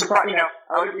actually, I'm surprised,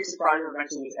 I would be surprised if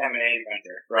eventually this M&A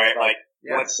inventor, right? Like,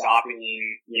 what's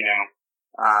stopping,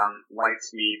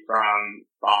 Lightspeed from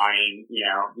buying,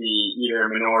 the either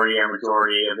minority or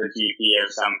majority of the GP of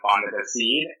some fund at the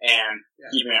seed and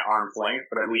keeping it arm's length,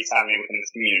 but at least having it within this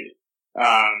community.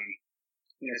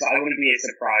 So I wouldn't be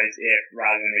surprised if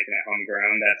rather than making it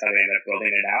homegrown, that's how they end up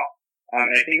building it out. And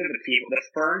I think that the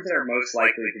firms that are most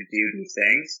likely to do these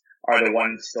things are the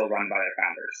ones still run by their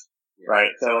founders,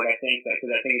 right? So I think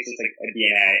because I think it's just like a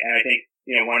DNA. And I think,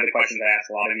 one of the questions I ask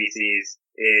a lot of VCs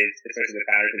is, especially the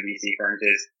founders of VC firms,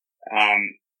 is,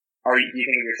 do you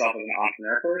think of yourself as an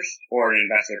entrepreneur first or an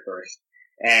investor first?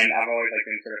 And I've always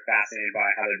been sort of fascinated by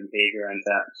how their behavior ends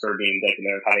up sort of being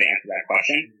indicative of how they answer that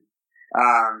question.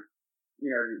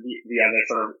 The other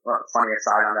sort of funny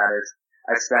aside on that is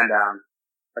I spent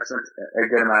a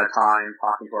good amount of time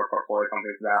talking to our portfolio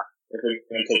companies about if they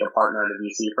can take a partner at a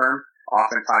VC firm,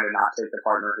 often trying to not take the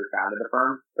partner who founded the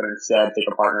firm, but instead take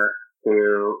a partner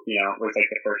who, was like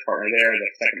the first partner there, the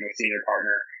second most senior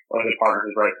partner, or the partner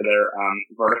who's right for their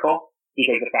vertical,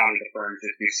 because the founders of the firms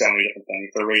just do so many different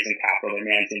things. They're raising capital, they're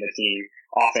managing the team.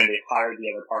 Often they've hired the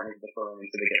other partners of the firm, and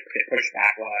so they get pushed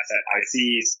back less at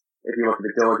ICs. If you look at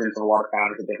the diligence of a lot of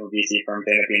founders of different VC firms,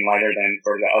 they end up being lighter than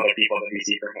sort of the other people at the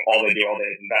VC firm. All they do all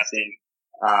day is investing.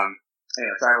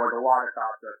 So I work a lot of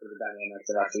thoughts about the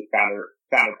dynamics of actually founder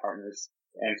partners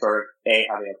and sort of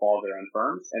how they evolve their own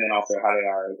firms, and then also how they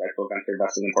are as actual venture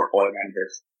investors and portfolio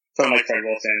managers. Someone like Fred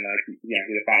Wilson, he's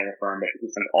the founder of a firm, but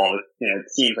he spends all this, it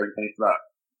seems like he thinks about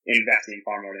investing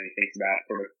far more than he thinks about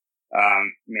sort of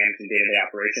managing day-to-day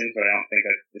operations, but I don't think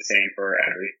that's the same for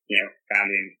every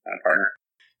founding partner.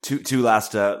 Two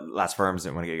last firms.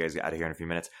 I want to get you guys out of here in a few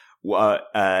minutes.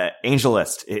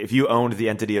 AngelList. If you owned the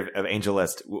entity of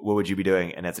AngelList, what would you be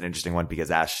doing? And that's an interesting one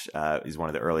because Ash is one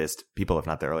of the earliest people, if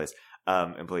not the earliest,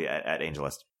 employee at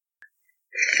AngelList.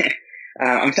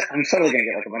 I'm totally gonna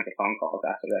get a bunch of phone calls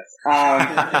after this.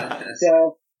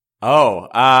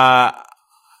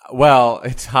 Well,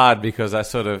 it's hard because I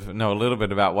sort of know a little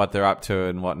bit about what they're up to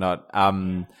and whatnot.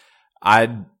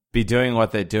 I'd be doing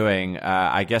what they're doing.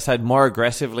 I guess I'd more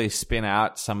aggressively spin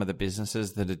out some of the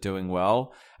businesses that are doing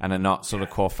well and are not sort of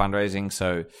core fundraising.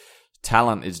 So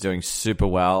Talent is doing super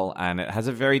well, and it has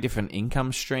a very different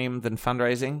income stream than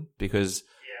fundraising because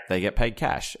they get paid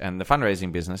cash, and the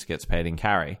fundraising business gets paid in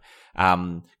carry.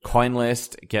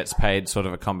 CoinList gets paid sort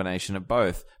of a combination of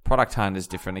both. Product Hunt is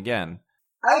different again.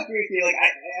 I agree with you. I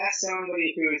asked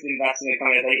somebody who is investing in a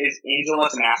company, is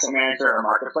AngelList an asset manager or a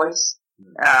marketplace?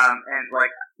 I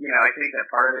think that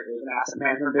part of it is an asset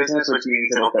management business, which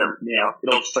means it'll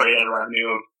trade at a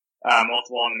revenue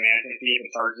multiple on the management fee if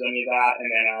it charges any of that, and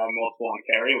then multiple on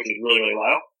carry, which is really, really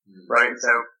low, right?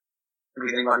 So if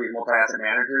you think about these multi-asset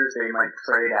managers, they might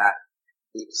trade at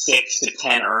 6 to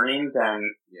 10 earnings and,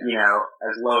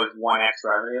 as low as 1x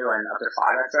revenue and up to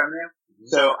 5x revenue.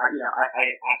 So, I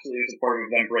absolutely support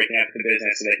them breaking up the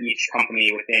business so that each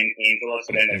company within AngelList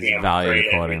would end up being able to trade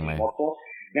accordingly. Multiple.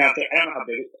 Now, I don't know how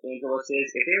big AngelList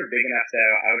is. If they were big enough,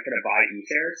 though, I would try to buy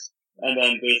eShares and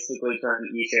then basically turn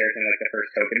eShares into the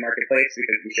first token marketplace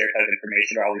because eShares has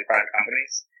information about all these private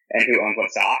companies and who owns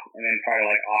what stock, and then try to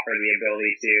offer the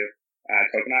ability to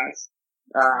tokenize.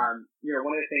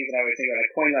 One of the things that I always think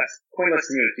about, CoinList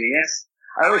to me was genius.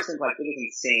 I always think it was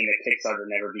insane that Kickstarter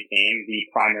never became the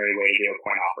primary way to do a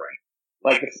coin offering.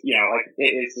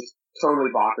 It is just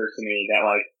totally bonkers to me that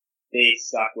they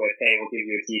stuck with, hey, we'll give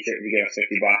you a t-shirt if you give us $50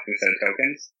 instead of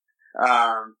tokens.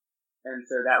 And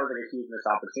so that was a huge missed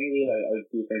opportunity. I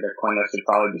do think that CoinList should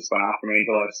probably be spun off from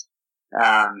AngelList.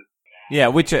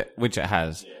 Which it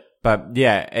has. But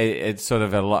it's sort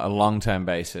of a long-term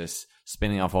basis.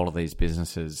 Spinning off all of these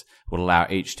businesses would allow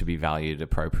each to be valued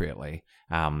appropriately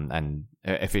and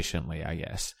efficiently, I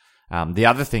guess. The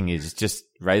other thing is just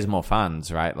raise more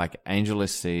funds, right?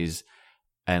 AngelList sees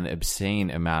an obscene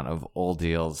amount of all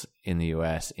deals in the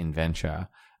US in venture.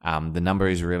 The number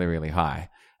is really, really high,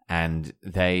 and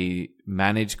they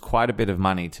manage quite a bit of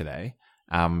money today.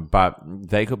 But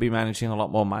they could be managing a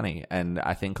lot more money. And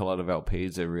I think a lot of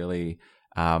LPs are really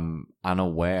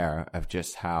unaware of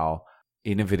just how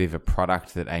innovative a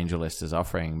product that AngelList is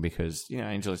offering, because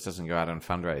AngelList doesn't go out and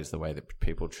fundraise the way that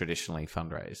people traditionally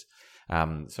fundraise.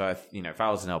 So if I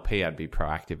was an LP, I'd be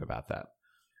proactive about that.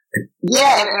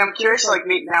 Yeah, and I'm curious. Like,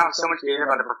 we now have so much data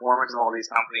about the performance of all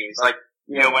these companies. Like,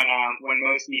 when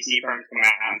most VC firms come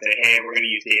out and say, "Hey, we're going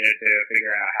to use data to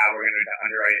figure out how we're going to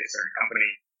underwrite a certain company,"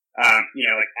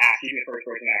 like asking the first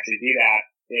person to actually do that,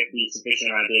 if the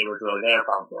sufficient amount of data was really there,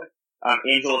 probably.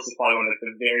 AngelList is probably one of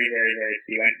the very, very, very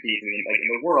few entities in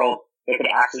the world that could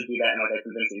actually do that in like a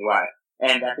convincing way.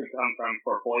 And that could come from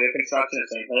portfolio construction of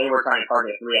saying, hey, we're trying to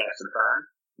target 3x return.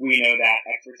 We know that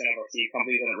X% of our seed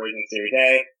companies are raising Series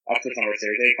A, X% of our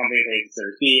Series A companies are raising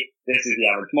Series B. This is the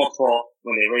average multiple.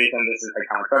 When they raise them, this is like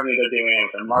how much revenue they're doing,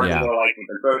 what their margins are like, what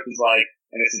their growth is like,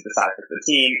 and this is the size of the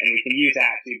team. And we can use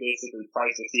that to basically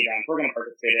price the seed rounds we're going to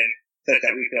participate in, such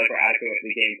that we feel like we're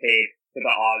adequately getting paid to the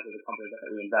odds of the companies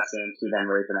that we invest in to then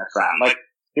raise the next round. Like,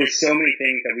 there's so many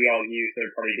things that we all use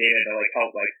third-party data to like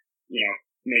help, like,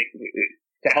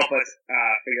 to help us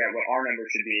figure out what our numbers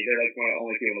should be. They're like one of the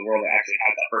only people in the world that actually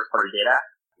has that first-party data.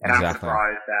 And exactly. I'm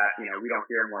surprised that, we don't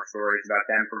hear more stories about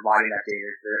them providing that data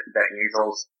to the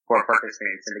angels who are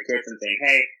participating in syndicates and saying,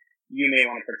 hey, you may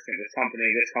want to participate in this company.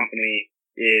 This company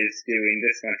is doing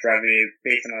this much revenue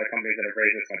based on other companies that have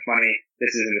raised this much money.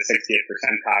 This is in the 60th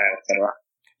percentile, et cetera.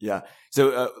 Yeah.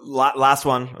 So last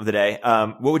one of the day.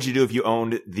 What would you do if you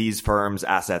owned these firms'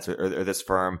 assets or this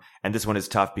firm? And this one is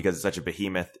tough because it's such a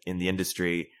behemoth in the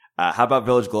industry. How about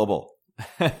Village Global?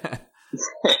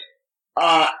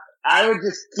 I would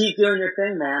just keep doing your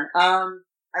thing, man.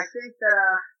 I think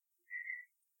that,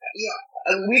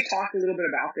 we've talked a little bit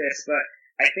about this, but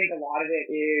I think a lot of it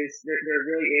is there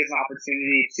really is an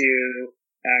opportunity to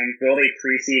build a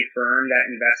pre-seed firm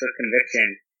that invests with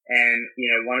conviction. And,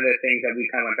 one of the things that we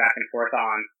kind of went back and forth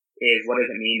on is what does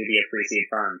it mean to be a pre-seed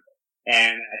firm?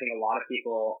 And I think a lot of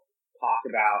people talk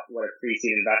about what a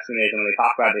pre-seed investment is, and when they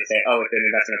talk about it, they say, oh, it's an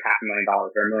investment of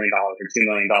 $500,000 or $1 million or $2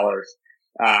 million.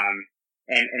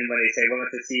 And when they say, well,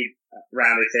 what's a seed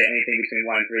round, they say anything between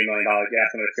 $1 and $3 million. You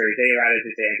ask them what a Series A round is,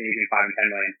 they say anything between 5 and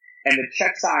 10 million. And the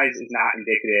check size is not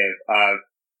indicative of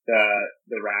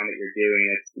the round that you're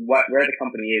doing. It's where the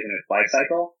company is in its life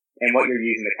cycle and what you're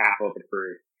using the capital to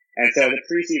prove. And so the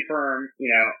pre-seed firm,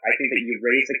 I think that you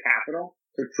raise the capital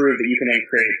to prove that you can then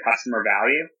create customer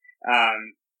value.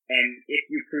 And if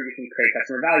you prove you can create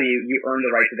customer value, you earn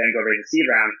the right to then go raise a seed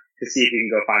round to see if you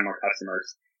can go find more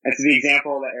customers. And so the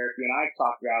example that Eric, you and I have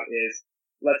talked about is,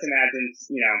 let's imagine,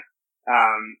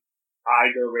 I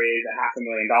go raise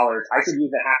 $500,000. I should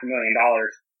use that $500,000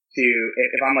 to,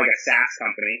 if I'm like a SaaS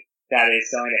company that is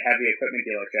selling to heavy equipment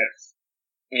dealerships,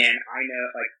 and I know,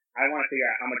 like, I want to figure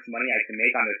out how much money I can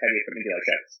make on those heavy equipment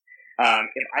dealerships.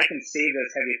 If I can save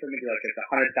those heavy equipment dealerships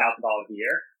 $100,000 a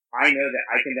year, I know that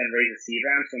I can then raise a seed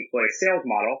round to employ a sales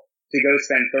model to go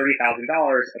spend $30,000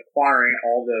 acquiring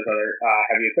all those other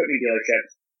heavy equipment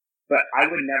dealerships. But I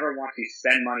would never want to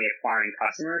spend money acquiring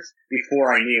customers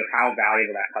before I knew how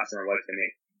valuable that customer was to me.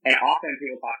 And often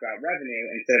people talk about revenue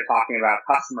instead of talking about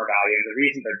customer value. And the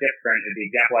reason they're different, and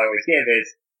the example I always give is,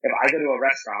 if I go to a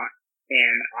restaurant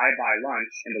and I buy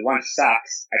lunch and the lunch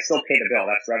sucks, I still pay the bill.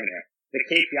 That's revenue. The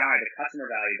KPI, the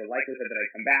customer value, the likelihood that I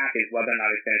come back is whether or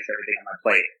not I finish everything on my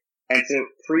plate. And so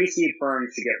pre-seed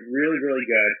firms should get really, really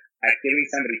good at giving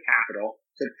somebody capital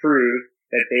to prove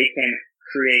that they can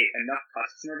create enough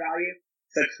customer value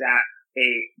such that a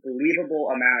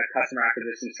believable amount of customer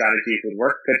acquisition strategies would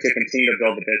work to continue to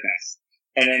build the business.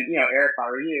 And then, Eric, if I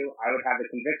were you, I would have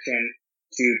the conviction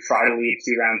to try to lead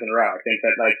 2 rounds in a row. I think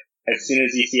that, like, as soon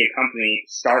as you see a company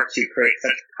start to create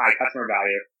such high customer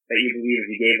value that you believe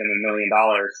if you gave them $1 million,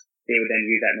 they would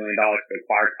then use that $1 million to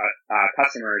acquire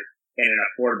customers in an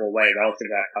affordable way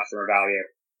relative to that customer value.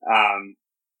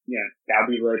 That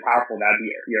would be really powerful. That would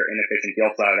be your inefficient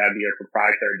deal flow. That would be your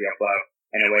proprietary deal flow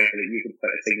in a way that you can put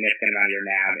a significant amount of your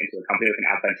NAV into a company with an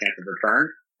outside chance of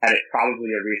return at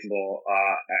probably a reasonable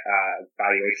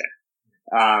valuation.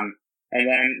 And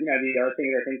then, the other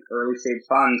thing is I think early stage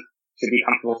funds should be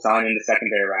comfortable selling in the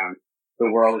secondary round.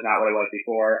 The world is not what it was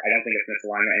before. I don't think it's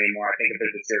misalignment anymore. I think if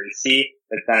there's a Series C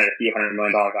that's done at a few $100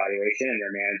 million valuation and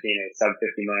they're managing a sub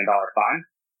 $50 million fund,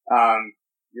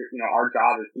 our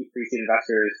job as pre-seed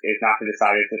investors is not to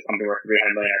decide if this company worth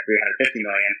 $300 million or $350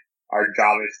 million. Our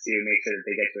job is to make sure that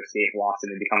they get to a state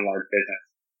velocity and become a large business.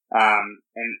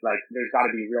 And there's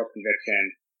got to be real conviction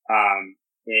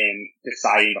in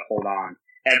deciding to hold on.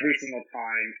 Every single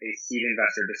time a seed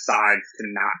investor decides to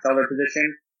not sell their position,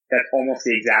 that's almost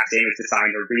the exact same as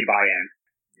deciding to rebuy in.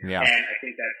 Yeah. And I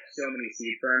think that so many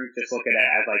seed firms just look at it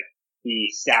as like the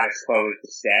status quo is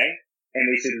to stay, and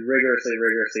they should rigorously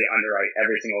underwrite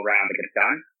every single round that gets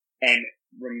done. and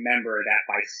remember that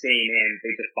by staying in,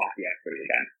 they just bought the equity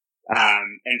again.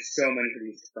 And so many of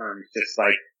these firms just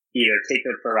like either take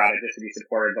their pro rata just to be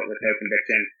supported, but with no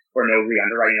conviction or no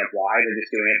re-underwriting of why. They're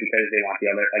just doing it because they want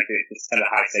the other, like, to send a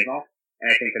high signal.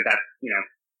 And I think that that's,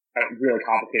 a really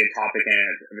complicated topic in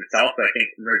and of itself, but I think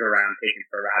rigor around taking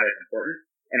pro rata is important.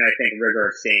 And I think rigor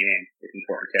of staying in is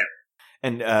important too.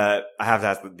 And I have to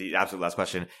ask the absolute last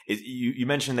question. Is you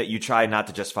mentioned that you try not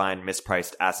to just find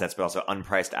mispriced assets, but also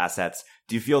unpriced assets.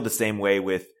 Do you feel the same way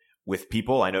with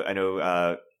people? I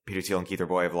know Peter Thiel and Keith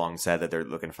Roy have long said that they're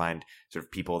looking to find sort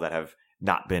of people that have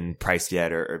not been priced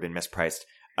yet or been mispriced.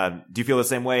 Do you feel the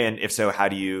same way? And if so, how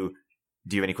do you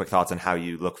have any quick thoughts on how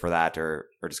you look for that or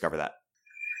discover that?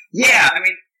 Yeah, I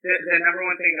mean, the number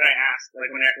one thing that I ask, like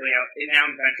when now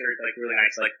in venture, it's like really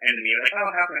nice, like end to me, like,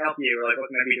 oh, how can I help you? Or like, what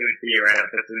can I be doing for you? Right?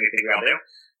 That's the only thing we all do.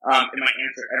 And my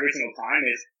answer every single time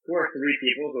is, who are 3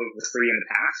 people who have worked for you in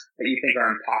the past that you think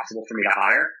are impossible for me to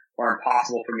hire or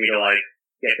impossible for me to like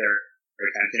get their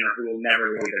attention or who will never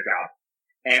leave their job?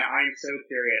 And I'm so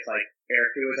curious, like,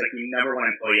 Eric, who was like the number one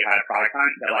employee you had at product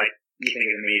hunt that like you think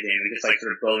is amazing and just like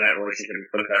sort of building that relationship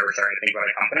before they're ever starting to think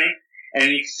about a company. And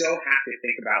you so have to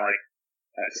think about like,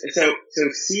 so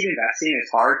seed investing is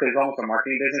hard because it's almost a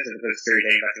marketing business as opposed to Series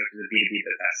A investing, which is a B2B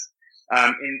business.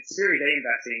 In Series A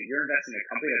investing, you're investing in a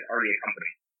company that's already a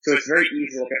company. So it's very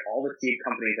easy to look at all the seed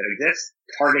companies that exist,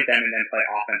 target them, and then play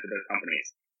offense with those companies.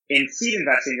 In seed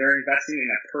investing, you're investing in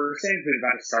a person who's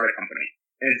about to start a company.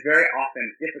 And it's very often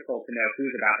difficult to know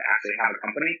who's about to actually have a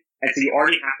company. And so you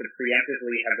already have to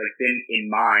preemptively have like been in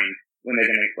mind when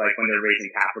they're going to, like, when they're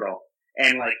raising capital.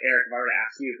 And like, Eric, if I were to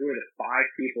ask you, who are the 5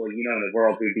 people you know in the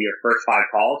world who would be your first 5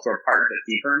 calls who are partners at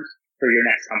seed firms for your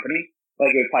next company?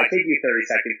 Like, it would probably take you 30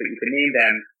 seconds, but you can name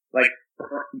them. Like,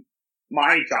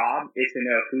 my job is to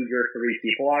know who your 3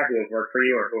 people are who have worked for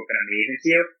you or who have been amazing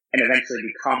to you and eventually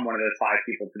become one of those 5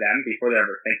 people to them before they're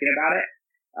ever thinking about it.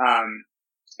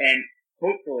 And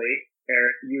hopefully,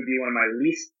 Eric, you would be one of my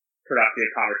least productive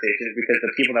conversations because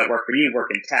the people that work for you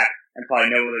work in tech and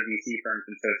probably know other VC firms,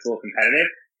 and so it's a little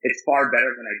competitive. It's far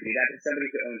better when I do that than somebody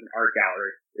who owns an art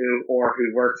gallery or who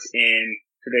works in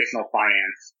traditional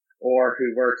finance or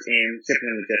who works in shipping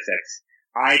and logistics.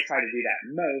 I try to do that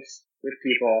most with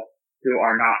people who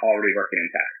are not already working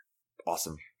in tech.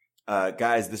 Awesome.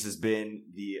 Guys, this has been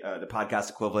the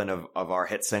podcast equivalent of our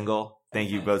hit single.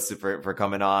 Thank you both for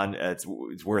coming on. It's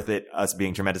worth it, us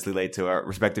being tremendously late to our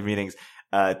respective meetings.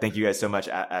 Thank you guys so much,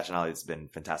 Ash and Ali. It's been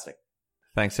fantastic.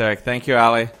 Thanks, Eric. Thank you,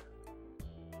 Ali.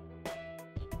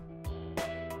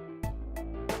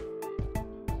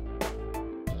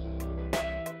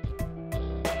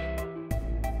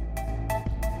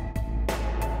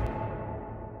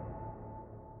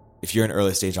 If you're an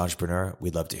early stage entrepreneur,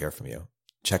 we'd love to hear from you.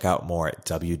 Check out more at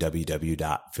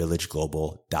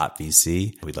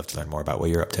www.villageglobal.vc. We'd love to learn more about what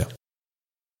you're up to.